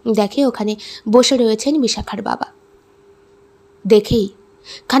 দেখে ওখানে বসে রয়েছেন বিশাখার বাবা। দেখেই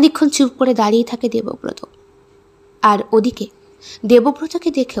খানিকক্ষণ চুপ করে দাঁড়িয়ে থাকে দেবব্রত, আর ওদিকে দেবব্রতকে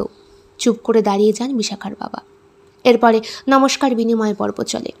দেখেও চুপ করে দাঁড়িয়ে যান বিশাখার বাবা। এরপরে নমস্কার বিনিময় পর্ব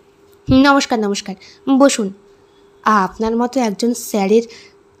চলে। নমস্কার নমস্কার, বসুন। আপনার মতো একজন স্যারের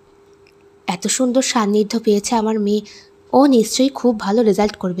এত সুন্দর সান্নিধ্য পেয়েছে আমার মেয়ে, ও নিশ্চয়ই খুব ভালো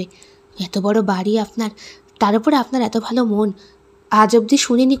রেজাল্ট করবে। এত বড় বাড়ি আপনার, তার উপরে আপনার এত ভালো মন। আজ অবধি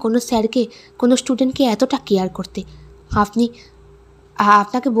শুনিনি কোনো স্যারকে, কোনো স্টুডেন্টকে এতটা কেয়ার করতে।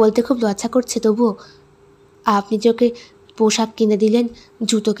 আপনাকে বলতে খুব লজ্জা করছে, তবুও আপনি যে ওকে পোশাক কিনে দিলেন,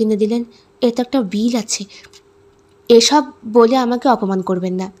 জুতো কিনে দিলেন, এর তো একটা বিল আছে। এসব বলে আমাকে অপমান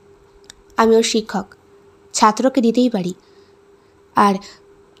করবেন না। আমি ওর শিক্ষক, ছাত্রকে দিতেই পারি, আর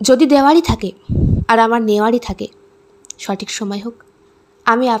যদি দেওয়ারই থাকে আর আমার নেওয়ারই থাকে, সঠিক সময় হোক,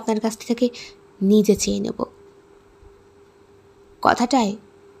 আমি আপনার কাছ থেকে নিজে চেয়ে নেব। কথাটায়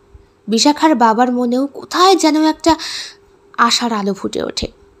বিশাখার বাবার মনেও কোথায় যেন একটা আশার আলো ফুটে ওঠে।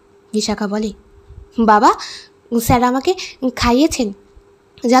 বিশাখা বলে, বাবা স্যার আমাকে খাইয়েছেন,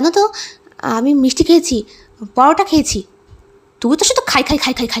 জানো তো আমি মিষ্টি খেয়েছি, পরোটা খেয়েছি। তুই তো শুধু খাই খাই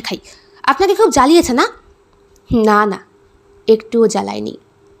খাই খাই খাই খাই, আপনাকে খুব জ্বালিয়েছে না? না না, একটুও জ্বালায়নি।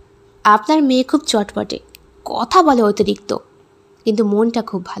 আপনার মেয়ে খুব চটপটে, কথা বলে অতিরিক্ত, কিন্তু মনটা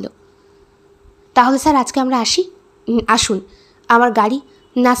খুব ভালো। তাহলে স্যার আজকে আমরা আসি? আসুন। আমার গাড়ি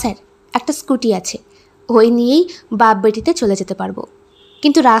না স্যার, একটা স্কুটি আছে, ওই নিয়েই বাপ বেটিতে চলে যেতে পারবো।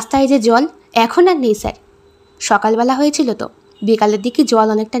 কিন্তু রাস্তায় যে জল এখন আর নেই স্যার, সকালবেলা হয়েছিল তো, বিকালের দিকে জল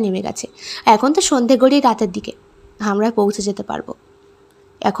অনেকটা নেমে গেছে, এখন তো সন্ধে গড়িয়ে রাতের দিকে আমরা পৌঁছে যেতে পারবো।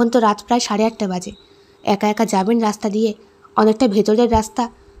 এখন তো রাত প্রায় 8:30 বাজে, একা একা যাবেন রাস্তা দিয়ে, অনেকটা ভেতরের রাস্তা।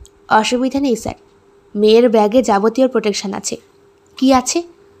 অসুবিধা নেই স্যার, মেয়ের ব্যাগে যাবতীয় প্রোটেকশান আছে। কি আছে?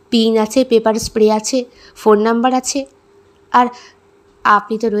 পিন আছে, পেপার স্প্রে আছে, ফোন নাম্বার আছে, আর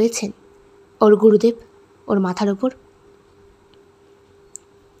আপনি তো রয়েছেন, ওর গুরুদেব, ওর মাথার ওপর।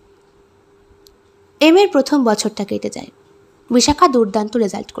 এর প্রথম বছরটা কেটে যায়। বিশাখা দুর্দান্ত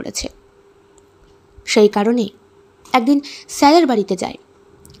রেজাল্ট করেছে। সেই কারণে একদিন স্যারের বাড়িতে যায়,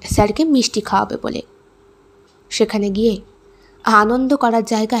 স্যারকে মিষ্টি খাওয়াবে বলে। সেখানে গিয়ে আনন্দ করার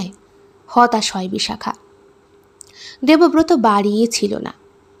জায়গায় হতাশ হয় বিশাখা। দেবব্রত বাড়িই ছিল না,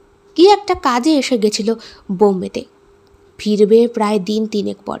 কি একটা কাজে এসে গেছিল বোম্বেতে, ফিরবে প্রায় দিন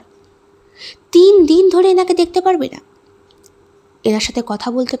 3 পর। 3 দিন ধরে এনাকে দেখতে পারবে না, এনার সাথে কথা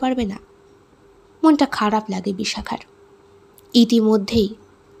বলতে পারবে না। মনটা খারাপ লাগে বিশাখার। ইতিমধ্যেই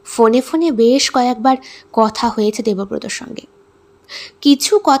ফোনে ফোনে বেশ কয়েকবার কথা হয়েছে দেবব্রতর সঙ্গে।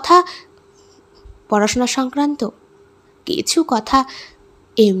 কিছু কথা পড়াশোনা সংক্রান্ত, কিছু কথা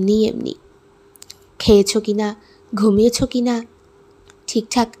এমনি এমনি, খেয়েছো কি না, ঘুমিয়েছো কি না,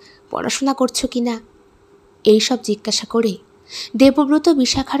 ঠিকঠাক পড়াশোনা করছো কি না, এইসব জিজ্ঞাসা করে দেবব্রত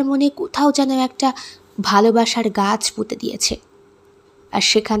বিশাখার মনে কোথাও যেন একটা ভালোবাসার গাছ পুঁতে দিয়েছে। আর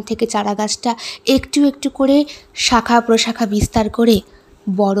সেখান থেকে চারা গাছটা একটু একটু করে শাখা প্রশাখা বিস্তার করে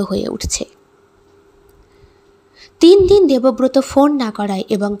বড় হয়ে উঠছে। 3 দিন দেবব্রত ফোন না করায়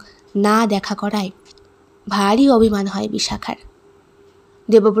এবং না দেখা করায় ভারী অভিমান হয় বিশাখার।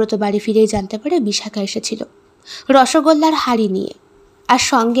 দেবব্রত বাড়ি ফিরেই জানতে পারে বিশাখা এসেছিল রসগোল্লার হাড়ি নিয়ে, আর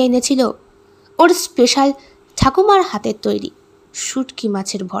সঙ্গে এনেছিল ওর স্পেশাল ঠাকুমার হাতের তৈরি শুটকি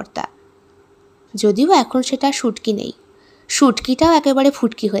মাছের ভর্তা। যদিও এখন সেটা শুটকি নেই, শুটকিটাও একেবারে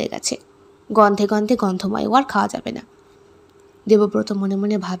ফুটকি হয়ে গেছে, গন্ধে গন্ধে গন্ধময়, আর খাওয়া যাবে না। দেবব্রত মনে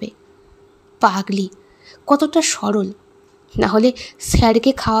মনে ভাবে, পাগলি, কতটা সরল, না হলে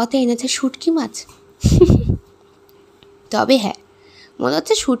স্যারকে খাওয়াতে এনেছে শুটকি মাছ। তবে হ্যাঁ, মনে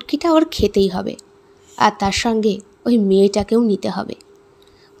হচ্ছে শুটকিটা ওর খেতেই হবে, আর তার সঙ্গে ওই মেয়েটাকেও নিতে হবে।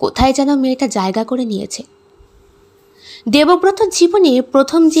 কোথায় যেন মেয়েটা জায়গা করে নিয়েছে। দেবব্রতর জীবনে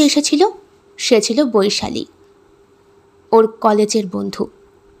প্রথম যে এসেছিল সে ছিল বৈশালী, ওর কলেজের বন্ধু।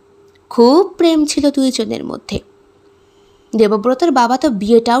 খুব প্রেম ছিল দুইজনের মধ্যে। দেবব্রতর বাবা তো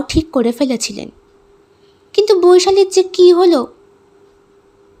বিয়েটাও ঠিক করে ফেলেছিলেন, কিন্তু বৈশালীর যে কি হলো,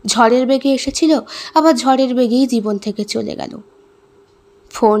 ঝড়ের বেগে এসেছিল, আবার ঝড়ের বেগেই জীবন থেকে চলে গেল।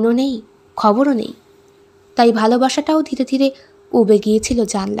 ফোনও নেই, খবরও নেই, তাই ভালোবাসাটাও ধীরে ধীরে উবে গিয়েছিল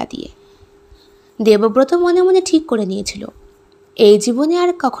জানলা দিয়ে। দেবব্রত মনে মনে ঠিক করে নিয়েছিল এই জীবনে আর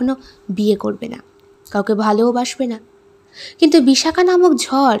কখনো বিয়ে করবে না, কাউকে ভালোবাসবে না। কিন্তু বিশাখা নামক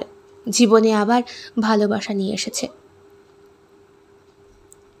ঝড় জীবনে আবার ভালোবাসা নিয়ে এসেছে।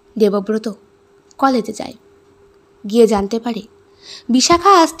 দেবব্রত কলেজে যায়, গিয়ে জানতে পারে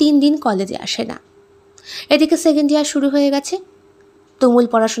বিশাখা আজ 3 দিন কলেজে আসে না। এদিকে সেকেন্ড ইয়ার শুরু হয়ে গেছে, তুমুল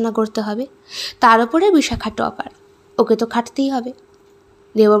পড়াশোনা করতে হবে, তার উপরে বিশাখা টপার, ওকে তো খাটতেই হবে।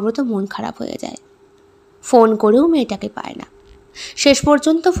 দেবব্রত মন খারাপ হয়ে যায়, ফোন করেও মেয়েটাকে পায় না। শেষ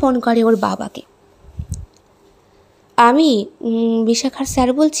পর্যন্ত ফোন করে ওর বাবাকে। আমি বিশাখার স্যার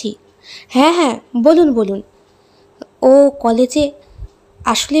বলছি। হ্যাঁ হ্যাঁ, বলুন বলুন। ও কলেজে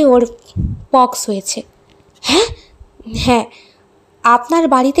আসলে ওর পক্স হয়েছে। হ্যাঁ হ্যাঁ, আপনার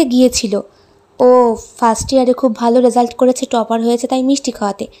বাড়িতে গিয়েছিল। ও ফার্স্ট ইয়ারে খুব ভালো রেজাল্ট করেছে, টপার হয়েছে, তাই মিষ্টি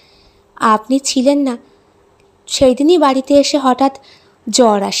খাওয়াতে। আপনি ছিলেন না, সেই দিনই বাড়িতে এসে হঠাৎ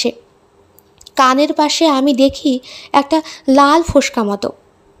জ্বর আসে। কানের পাশে আমি দেখি একটা লাল ফোসকা মতো।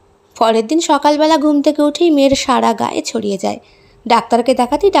 পরের দিন সকালবেলা ঘুম থেকে উঠেই মেয়ের সারা গায়ে ছড়িয়ে যায়। ডাক্তারকে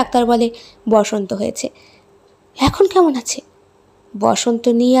দেখাতেই ডাক্তার বলে বসন্ত হয়েছে। এখন কেমন আছে? বসন্ত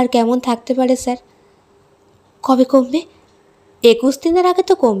নিয়ে আর কেমন থাকতে পারে স্যার? কবে কমবে? 21 দিনের আগে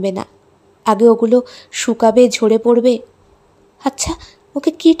তো কমবে না, আগে ওগুলো শুকাবে, ঝরে পড়বে। আচ্ছা,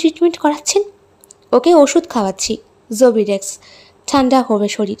 ওকে কি ট্রিটমেন্ট করাচ্ছেন? ওকে ওষুধ খাওয়াচ্ছি, জোবিরেক্স, ঠান্ডা হবে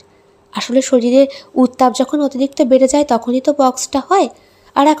শরীর। আসলে শরীরের উত্তাপ যখন অতিরিক্ত বেড়ে যায় তখনই তো বক্সটা হয়,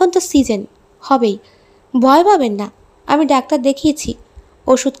 আর এখন তো সিজন, হবেই। ভয় পাবেন না, আমি ডাক্তার দেখিয়েছি,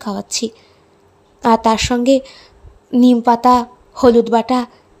 ওষুধ খাওয়াচ্ছি। আর তার সঙ্গে নিম পাতা, হলুদ বাটা,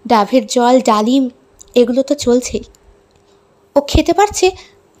 ডাভের জল, ডালিম, এগুলো তো চলছেই। ও খেতে পারছে?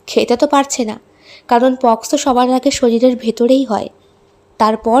 খেতে তো পারছে না, কারণ পক্স তো সবার আগে শরীরের ভেতরেই হয়,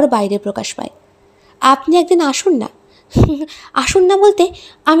 তারপর বাইরে প্রকাশ পায়। আপনি একদিন আসুন না। আসুন না বলতে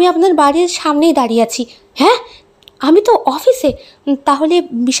আমি আপনার বাড়ির সামনেই দাঁড়িয়ে আছি। হ্যাঁ, আমি তো অফিসে। তাহলে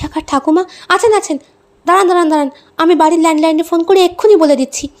বিশাখার ঠাকুমা আছেন? আছেন, দাঁড়ান দাঁড়ান দাঁড়ান, আমি বাড়ির ল্যান্ডলাইনে ফোন করে এক্ষুনি বলে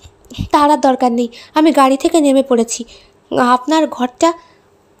দিচ্ছি। তার আর দরকার নেই, আমি গাড়ি থেকে নেমে পড়েছি। আপনার ঘরটা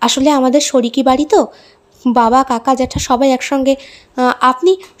আসলে আমাদের শরিকি বাড়ি তো, বাবা, কাকা, জ্যাঠা সবাই একসঙ্গে।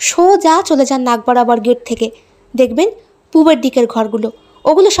 আপনি সোজা চলে যান নাক বরাবর গেট থেকে, দেখবেন পূবের দিকের ঘরগুলো,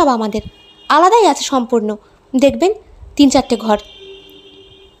 ওগুলো সব আমাদের, আলাদাই আছে সম্পূর্ণ। দেখবেন 3-4টে ঘর,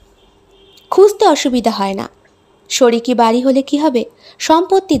 খুঁজতে অসুবিধা হয় না। শরিকি বাড়ি হলে কি হবে,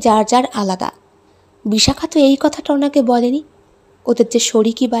 সম্পত্তি যার যার আলাদা। বিশাখা তো এই কথাটা ওনাকে বলেনি, ওদের যে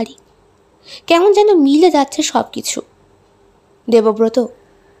শরিকি বাড়ি। কেমন যেন মিলে যাচ্ছে সব কিছু। দেবব্রত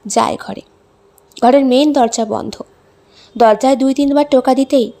যায় ঘরে। ঘরের মেন দরজা বন্ধ। দরজায় 2-3 বার টোকা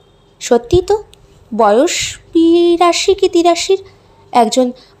দিতেই, সত্যিই তো বয়স 82 কি 83 একজন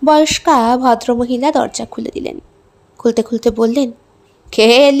বয়স্কা ভদ্রমহিলা দরজা খুলে দিলেন। খুলতে খুলতে বললেন, কে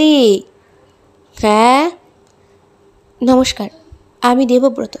এলি? হ্যাঁ, নমস্কার, আমি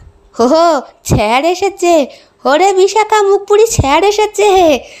দেবব্রত। হো হো, স্যার এসেছে। ওরে বিশাখা, মুখপুরি স্যার এসেছে।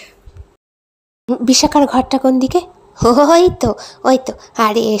 বিশাখার ঘরটা কোন দিকে? ওই তো, ওই তো।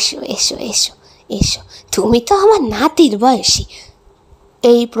 আরে এসো এসো এসো এসো, তুমি তো আমার নাতির বয়সী।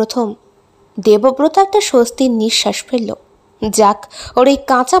 এই প্রথম দেবব্রত একটা স্বস্তির নিঃশ্বাস ফেলল। যাক, ওর এই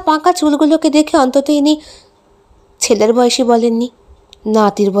কাঁচা পাকা চুলগুলোকে দেখে অন্তত ইনি ছেলের বয়সী বলেননি,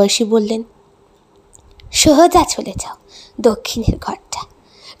 নাতির বয়সী বললেন। সোজা চলে যাও দক্ষিণের ঘরটা,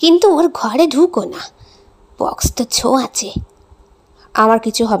 কিন্তু ওর ঘরে ঢুকো না, পক্স তো আছে। আমার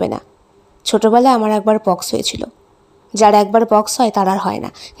কিছু হবে না, ছোটবেলায় আমার একবার পক্স হয়েছিল। যার একবার পক্স হয় তার আর হয় না।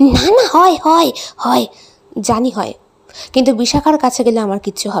 না না, হয় হয় হয়, জানি হয়, কিন্তু বিশাখার কাছে গেলে আমার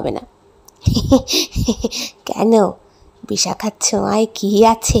কিচ্ছু হবে না। কেন, বিশাখার ছোঁয়ায় কি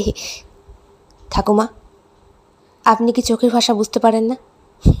আছে? ঠাকুমা, আপনি কি চোখের ভাষা বুঝতে পারেন না?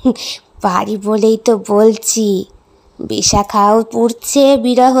 পারি বলেই তো বলছি, বিশাখাও পুড়ছে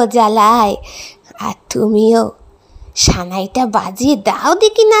বিরহ জ্বালায়, আর তুমিও। সানাইটা বাজিয়ে দাও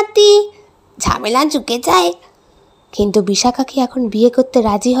দেখি নাতি, ঝামেলা চুকে যায়। কিন্তু বিশাখা কি এখন বিয়ে করতে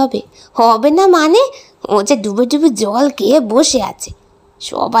রাজি হবে? হবে না মানে? ও যে ডুবে ডুবে জল খেয়ে বসে আছে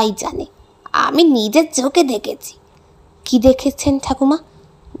সবাই জানে, আমি নিজের চোখে দেখেছি। কি দেখেছেন ঠাকুমা?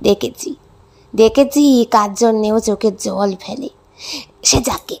 দেখেছি কার জন্যেও চোখের জল ফেলে। সে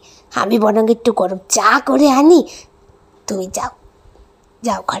যাকে, আমি বরং একটু গরম চা করে আনি। তুমি যাও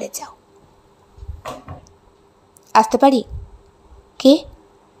যাও, ঘরে যাও। আসতে পারি? কে?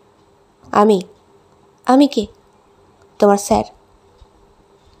 আমি কে? তোমার স্যার।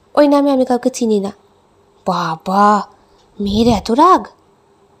 ওই নামে আমি কাউকে চিনি না। বাবা, মেয়ের এত রাগ!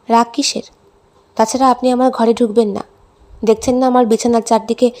 রাগ কিসের? তাছাড়া আপনি আমার ঘরে ঢুকবেন না। দেখছেন না আমার বিছানার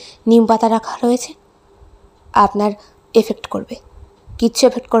চারদিকে নিম পাতা রাখা রয়েছে? আপনার এফেক্ট করবে। কিচ্ছু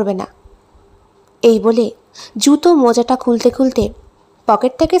এফেক্ট করবে না। এই বলে জুতো মোজাটা খুলতে খুলতে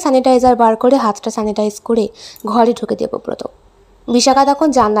পকেট থেকে স্যানিটাইজার বার করে হাতটা স্যানিটাইজ করে ঘরে ঢুকে দেবব্রত। বিশাখা তখন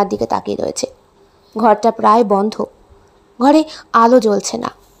জানলার দিকে তাকিয়ে রয়েছে। ঘরটা প্রায় বন্ধ, ঘরে আলো জ্বলছে না।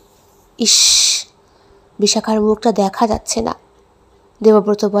 ইস, বিশাখার মুখটা দেখা যাচ্ছে না।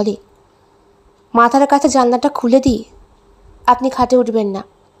 দেবব্রত বলে, মাথার কাছে জানলাটা খুলে দিই। আপনি খাটে উঠবেন না,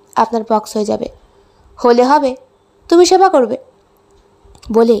 আপনার পক্স হয়ে যাবে। হলে হবে, তুমি সেবা করবে।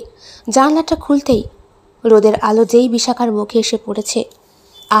 বলে জানলাটা খুলতেই রোদের আলো যেই বিশাখার মুখে এসে পড়েছে,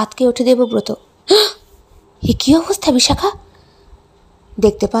 আতকে উঠে দেবব্রত। এ কী অবস্থা বিশাখা?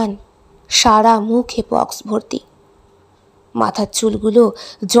 দেখতে পান সারা মুখে পক্স ভর্তি। মাথার চুলগুলো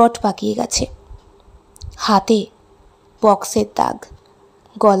জট পাকিয়ে গেছে, হাতে পক্সের দাগ,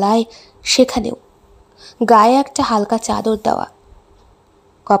 গলায় সেখানেও, গায়ে একটা হালকা চাদর দেওয়া।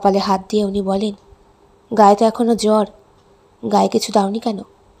 কপালে হাত দিয়ে উনি বলেন, গায়ে তো এখনও জ্বর, গায়ে কিছু দাওনি কেন?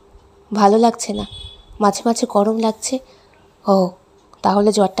 ভালো লাগছে না, মাঝে মাঝে গরম লাগছে। ও, তাহলে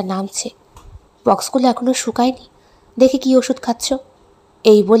জ্বরটা নামছে। পক্সগুলো এখনও শুকায়নি, দেখে কি ওষুধ খাচ্ছ?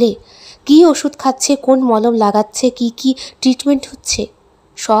 এই বলে কি ওষুধ খাচ্ছে, কোন মলম লাগাচ্ছে, কি কি ট্রিটমেন্ট হচ্ছে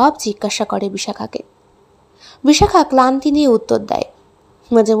সব জিজ্ঞাসা করে বিশাখাকে। বিশাখা ক্লান্তি নিয়ে উত্তর দেয়।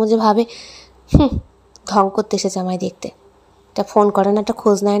 মাঝে মাঝে ভাবে, ঢং করতে এসেছে আমায় দেখতে। একটা ফোন করে না, একটা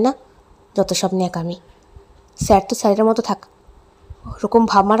খোঁজ নেয় না, যত সব ন্যাকামি। স্যার তো স্যারের মতো থাক, ওরকম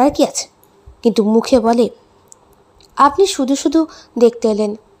ভাব মারার কি আছে? কিন্তু মুখে বলে, আপনি শুধু শুধু দেখতে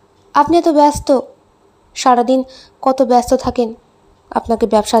এলেন, আপনি এত ব্যস্ত, সারাদিন কত ব্যস্ত থাকেন, আপনাকে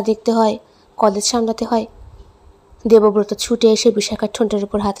ব্যবসা দেখতে হয়, কলেজ সামলাতে হয়। দেবব্রত ছুটে এসে বিশাখার ঠোঁটের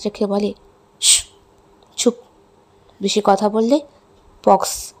উপর হাত রেখে বলে, চুপ, বেশি কথা বললে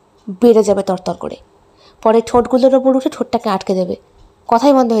পক্স বেড়ে যাবে তরতর করে, পরে ঠোঁটগুলোর ওপর উঠে ঠোঁটটাকে আটকে দেবে,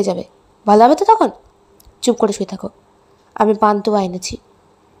 কথাই বন্ধ হয়ে যাবে। ভালো হবে তো তখন? চুপ করে শুয়ে থাকো, আমি পান্তুয়া এনেছি।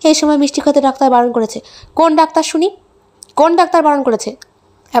 এই সময় মিষ্টি খেতে ডাক্তার বারণ করেছে। কোন ডাক্তার শুনি? কোন ডাক্তার বারণ করেছে?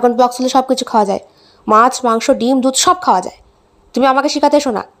 এখন পক্স হলে সব কিছু খাওয়া যায়, মাছ, মাংস, ডিম, দুধ সব খাওয়া যায়। তুমি আমাকে শেখাতে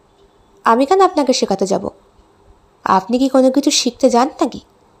এসো না। আমি কেন আপনাকে শেখাতে যাব? আপনি কি কোনো কিছু শিখতে যান নাকি?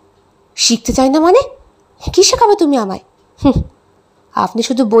 শিখতে চাই না মানে? কী শেখাবে তুমি আমায়? আপনি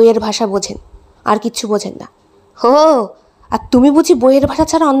শুধু বইয়ের ভাষা বোঝেন, আর কিচ্ছু বোঝেন না। হো, আর তুমি বুঝি বইয়ের ভাষা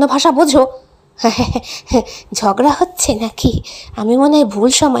ছাড়া অন্য ভাষা বোঝো? ঝগড়া হচ্ছে নাকি? আমি মনে হয় ভুল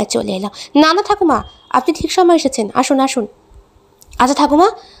সময় চলে এলাম। না না ঠাকুমা, আপনি ঠিক সময় এসেছেন, আসুন আসুন। আচ্ছা ঠাকুমা,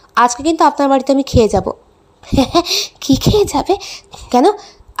 আজকে কিন্তু আপনার বাড়িতে আমি খেয়ে যাব। কি খেয়ে যাবে? কেন,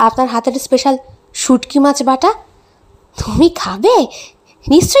 আপনার হাতের স্পেশাল শুটকি মাছ বাটা। তুমি খাবে?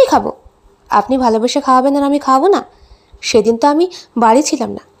 নিশ্চয়ই খাবো। আপনি ভালোবেসে খাওয়াবেন আর আমি খাওয়াবো না? সেদিন তো আমি বাড়ি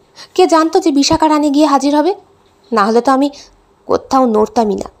ছিলাম না, কে জানতো যে বিশাখা রানী গিয়ে হাজির হবে? না হলে তো আমি কোথাও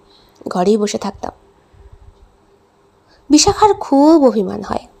নড়তামই না, ঘরেই বসে থাকতাম। বিশাখার খুব অভিমান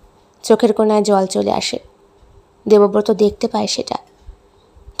হয়, চোখের কোণায় জল চলে আসে। দেবব্রত দেখতে পায় সেটা।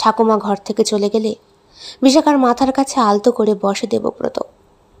 ঠাকুমা ঘর থেকে চলে গেলে বিশাখার মাথার কাছে আলতো করে বসে দেবব্রত।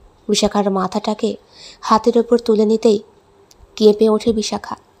 বিশাখার মাথাটাকে হাতের ওপর তুলে নিতেই কেঁপে ওঠে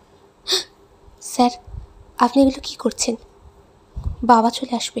বিশাখা। স্যার, আপনি এগুলো কী করছেন? বাবা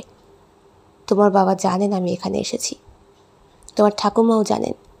চলে আসবে। তোমার বাবা জানেন আমি এখানে এসেছি, তোমার ঠাকুমাও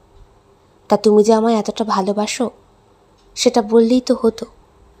জানেন। তা তুমি যে আমায় এতটা ভালোবাসো সেটা বললেই তো হতো।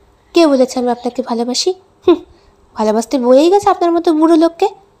 কে বলেছে আমি আপনাকে ভালোবাসি? ভালোবাসতে বয়েই গেছে আপনার মতো বুড়ো লোককে।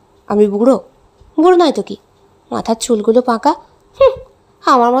 আমি বুড়ো? বুড়ো নয় তো কি, মাথার চুলগুলো পাকা।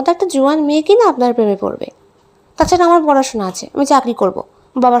 আমার মতো একটা জোয়ান মেয়ে কিনা আপনার প্রেমে পড়বে? তাছাড়া আমার পড়াশোনা আছে, আমি চাকরি করব,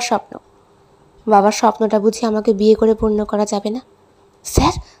 বাবার স্বপ্ন। বাবার স্বপ্নটা বুঝি আমাকে বিয়ে করে পূর্ণ করা যাবে না?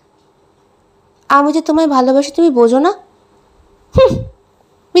 স্যার, আমি যে তোমায় ভালোবাসি তুমি বোঝো না?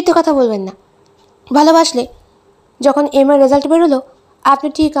 মিথ্যে কথা বলবেন না। ভালোবাসলে যখন এর রেজাল্ট বেরোলো আপনি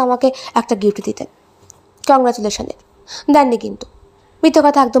ঠিক আমাকে একটা গিফট দিতেন, কংগ্রাচুলেশনের। দেননি কিন্তু। মিথ্যে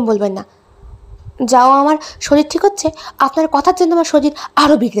কথা একদম বলবেন না। যাও, আমার শরীর ঠিক হচ্ছে, আপনার কথার জন্য আমার শরীর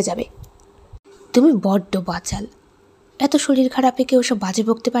আরও বিগড়ে যাবে। তুমি বড্ড বাচাল, এত শরীর খারাপে কেউ সব বাজে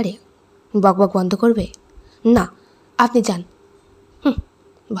বকতে পারে? বকবক বন্ধ করবে? না, আপনি যান।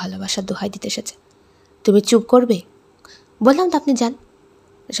 ভালোবাসার দোহাই দিতে এসেছে। তুমি চুপ করবে? বললাম তো আপনি যান।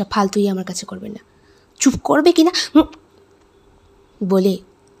 এসব ফালতুই আমার কাছে করবেন না। চুপ করবে কি না বলে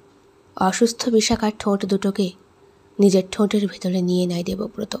অসুস্থ বিশাখার ঠোঁট দুটোকে নিজের ঠোঁটের ভেতরে নিয়ে নেয়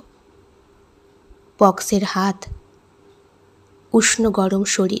দেবব্রত। পক্সের হাত, উষ্ণ গরম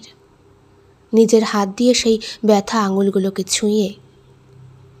শরীর, নিজের হাত দিয়ে সেই ব্যথা আঙুলগুলোকে ছুঁয়ে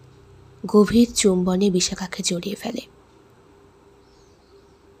গভীর চুম্বনে বিশাখাকে জড়িয়ে ফেলে।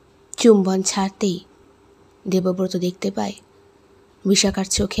 চুম্বন ছাড়তেই দেবব্রত দেখতে পায় বিশাখার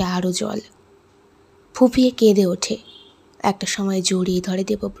চোখে আরও জল। ফুপিয়ে কেঁদে ওঠে। একটা সময় জড়িয়ে ধরে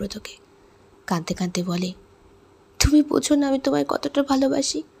দেবব্রতকে, কাঁদতে কাঁদতে বলে, তুমি বোঝো না আমি তোমায় কতটা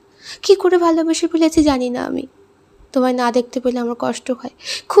ভালোবাসি। কি করে ভালোবেসে ফেলেছি জানি না আমি। তোমায় না দেখতে পেলে আমার কষ্ট হয়,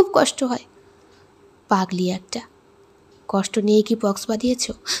 খুব কষ্ট হয়। পাগলি একটা। কষ্ট নিয়ে কি পক্স বাঁধিয়েছ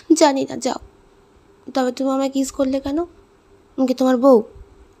জানি না, যাও। তবে তুমি আমায় কিস করলে কেন? আমি কি তোমার বউ?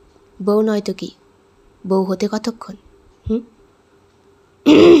 বউ নয় তো কি? বউ হতে কতক্ষণ?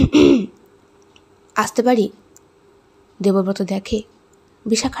 আসতে পারি? দেবব্রত দেখে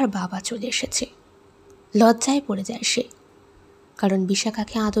বিশাখার বাবা চলে এসেছে। লজ্জায় পড়ে যায় সে, কারণ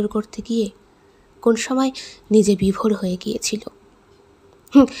বিশাখাকে আদর করতে গিয়ে কোন সময় নিজে বিভোর হয়ে গিয়েছিল।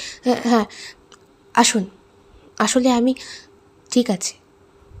 হ্যাঁ, আসুন। আসলে আমি ঠিক আছে।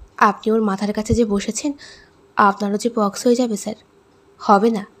 আপনি ওর মাথার কাছে যে বসেছেন, আপনারও যে পক্স হয়ে যাবে স্যার? হবে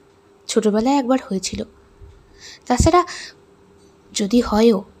না, ছোটোবেলায় একবার হয়েছিল। তাছাড়া যদি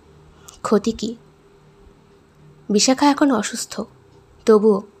হয়ও, ক্ষতি কি? বিশাখা এখন অসুস্থ,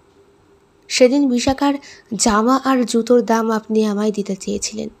 তবুও সেদিন বিশাখার জামা আর জুতোর দাম আপনি আমায় দিতে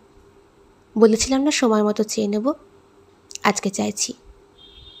চেয়েছিলেন। বলেছিলাম না সময় মতো চেয়ে নেব। আজকে চাইছি,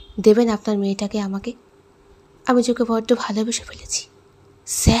 দেবেন আপনার মেয়েটাকে আমাকে? আমি ওকে বড্ড ভালোবেসে ফেলেছি।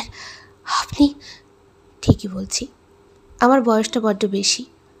 স্যার আপনি? ঠিকই বলছি, আমার বয়সটা বড্ড বেশি,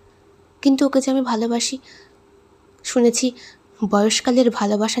 কিন্তু ওকে যে আমি ভালোবাসি। শুনেছি বয়সকালের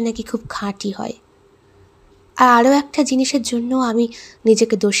ভালোবাসা নাকি খুব খাঁটি হয়। আর আরও একটা জিনিসের জন্য আমি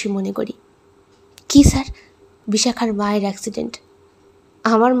নিজেকে দোষী মনে করি। কি স্যার? বিশাখার মায়ের অ্যাক্সিডেন্ট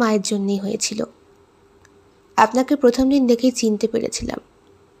আমার মায়ের জন্যই হয়েছিল। আপনাকে প্রথম দিন দেখেই চিনতে পেরেছিলাম।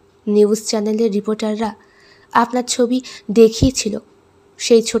 নিউজ চ্যানেলের রিপোর্টাররা আপনার ছবি দেখিয়েছিল।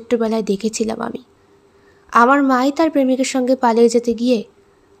 সেই ছোট্টবেলায় দেখেছিলাম আমি। আমার মাই তার প্রেমিকের সঙ্গে পালিয়ে যেতে গিয়ে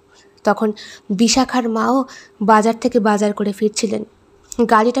তখন বিশাখার মাও বাজার থেকে বাজার করে ফিরছিলেন।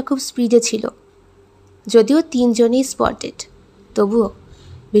 গাড়িটা খুব স্পিডে ছিল। যদিও 3 জনই স্পটেড, তবুও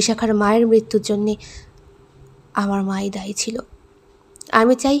বিশাখার মায়ের মৃত্যুর জন্যে আমার মাই দায়ী ছিল।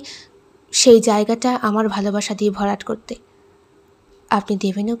 আমি চাই সেই জায়গাটা আমার ভালোবাসা দিয়ে ভরাট করতে। আপনি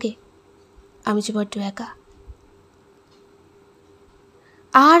দেবেন ওকে? আমি যে বড্ড একা।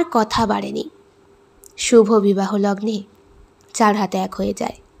 আর কথা বাড়েনি। শুভ বিবাহ লগ্নে 4 হাতে 1 হয়ে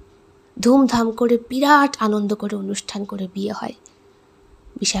যায়। ধুমধাম করে বিরাট আনন্দ করে অনুষ্ঠান করে বিয়ে হয়।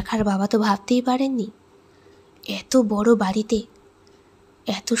 বিশাখার বাবা তো ভাবতেই পারেননি এত বড় বাড়িতে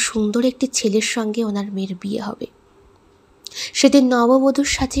এত সুন্দর একটি ছেলের সঙ্গে ওনার মেয়ের বিয়ে হবে। সেদিন নববধূর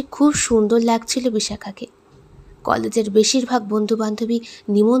সাথে খুব সুন্দর লাগছিল বিশাখাকে। কলেজের বেশিরভাগ বন্ধুবান্ধবী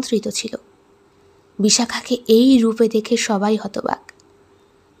নিমন্ত্রিত ছিল। বিশাখাকে এই রূপে দেখে সবাই হতবাক।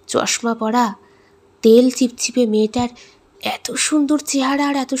 চশমা পরা, তেল চিপচিপে মেয়েটার এত সুন্দর চেহারা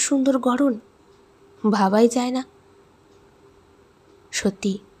আর এত সুন্দর গড়ন, ভাবাই যায় না।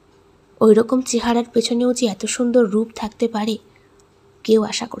 সত্যি ওই রকম চেহারার পেছনেও যে এত সুন্দর রূপ থাকতে পারে কেউ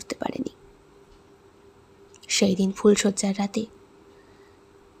আশা করতে পারেনি। সেই দিন ফুলশয্যার রাতে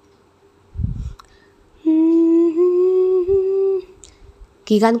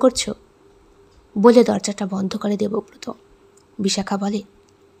কি গান করছো বলে দরজাটা বন্ধ করে দেবব্রত। বিশাখা বলে,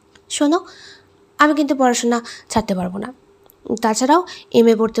 শোনো, আমি কিন্তু পড়াশোনা ছাড়তে পারবো না। তাছাড়াও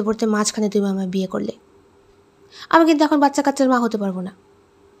MA পড়তে পড়তে মাঝখানে তুমি আমায় বিয়ে করলে। আমি কিন্তু এখন বাচ্চা কাচ্চার মা হতে পারবো না।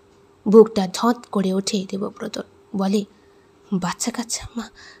 বুকটা ধঁত করে ওঠে দেবব্রত। বলে, বাচ্চা কাচ্চা মা?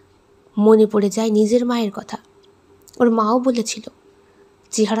 মনে পড়ে যায় নিজের মায়ের কথা। ওর মাও বলেছিল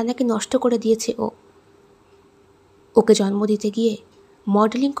চেহারা নাকি নষ্ট করে দিয়েছে ও। ওকে জন্ম দিতে গিয়ে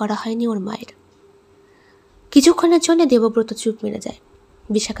মডেলিং করা হয়নি ওর মায়ের। কিছুক্ষণের জন্য দেবব্রত চুপ মেরে যায়।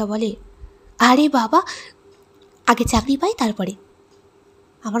 বিশাখা বলে, আরে বাবা, আগে চাকরি পাই তারপরে।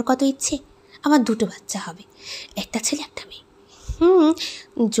 আমার কত ইচ্ছে, আমার 2টো বাচ্চা হবে, একটা ছেলে একটা মেয়ে।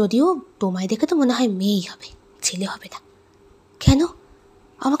 যদিও তোমায় দেখে তো মনে হয় মেয়েই হবে, ছেলে হবে না। কেন?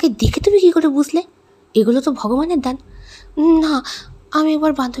 আমাকে দেখে তুমি কী করে বুঝলে? এগুলো তো ভগবানের দান। না, আমি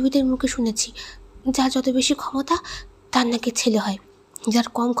একবার বান্ধবীদের মুখে শুনেছি যার যত বেশি ক্ষমতা তার নাকি ছেলে হয়, যার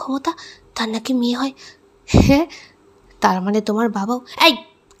কম ক্ষমতা তার নাকি মেয়ে হয়। হ্যাঁ, তার মানে তোমার বাবাও। এই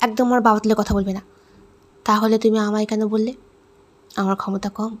একদম আমার বাবা তুলে কথা বলবে না। তাহলে তুমি আমায় কেন বললে? আমার ক্ষমতা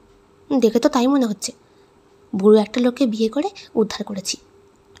কম? দেখে তো তাই মনে হচ্ছে। বুড়ো একটা লোককে বিয়ে করে উদ্ধার করেছি,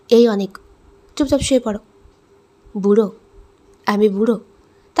 এই অনেক। চুপচাপ শুয়ে পড়ো। বুড়ো? আমি বুড়ো?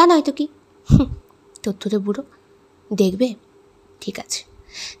 তা নয় তো কি, তথ্যরে বুড়ো। দেখবে? ঠিক আছে,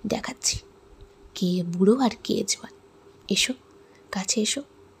 দেখাচ্ছি কে বুড়ো আর কে জোয়ান। এসো, কাছে এসো।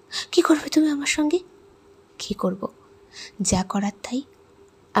 কি করবে তুমি আমার সঙ্গে? কি করব? যা করার তাই।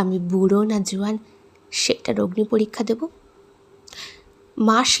 আমি বুড়ো না জোয়ান সেটার অগ্নি পরীক্ষা দেব।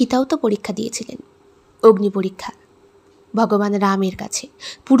 মা সীতাও তো পরীক্ষা দিয়েছিলেন, অগ্নি পরীক্ষা। ভগবান রামের কাছে,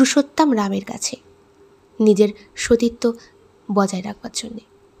 পুরুষোত্তম রামের কাছে, নিজের সতীত্ব বজায় রাখবার জন্যে।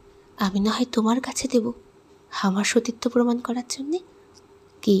 আমি না হয় তোমার কাছে দেব আমার সতীত্ব প্রমাণ করার জন্যে।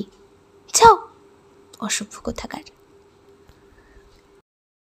 কি? যাও, অসভ্য কোথাকার।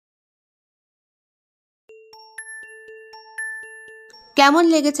 কেমন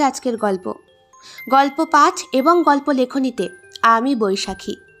লেগেছে আজকের গল্প? গল্প পাঠ এবং গল্প লেখনীতে আমি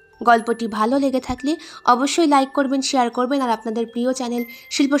বৈশাখী। গল্পটি ভালো লেগে থাকলে অবশ্যই লাইক করবেন, শেয়ার করবেন, আর আপনাদের প্রিয় চ্যানেল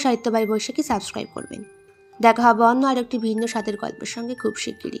শিল্প সাহিত্য বাই বৈশাখী সাবস্ক্রাইব করবেন। দেখা হবে অন্য আরেকটি ভিন্ন স্বাদের গল্পের সঙ্গে খুব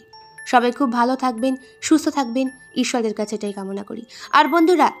শিগগিরই। সবাই খুব ভালো থাকবেন, সুস্থ থাকবেন, ঈশ্বরের কাছে এটাই কামনা করি। আর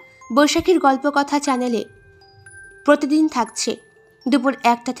বন্ধুরা, বৈশাখীর গল্প কথা চ্যানেলে প্রতিদিন থাকছে দুপুর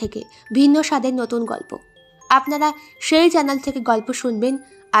 1টা থেকে ভিন্ন স্বাদের নতুন গল্প। আপনারা সেই চ্যানেল থেকে গল্প শুনবেন।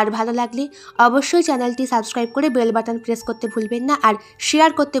 আর ভালো লাগলে অবশ্যই চ্যানেলটি সাবস্ক্রাইব করে বেল বাটন প্রেস করতে ভুলবেন না, আর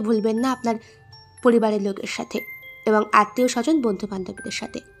শেয়ার করতে ভুলবেন না আপনার পরিবারের লোকের সাথে এবং আত্মীয় স্বজন বন্ধু বান্ধবীদের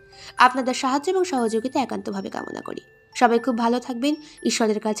সাথে। আপনাদের সাহায্য এবং সহযোগিতা একান্তভাবে কামনা করি। সবাই খুব ভালো থাকবেন,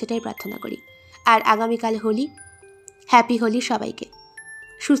 ঈশ্বরের কাছে এটাই প্রার্থনা করি। আর আগামীকাল হোলি, হ্যাপি হোলি সবাইকে।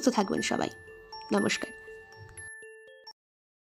 সুস্থ থাকবেন সবাই। নমস্কার।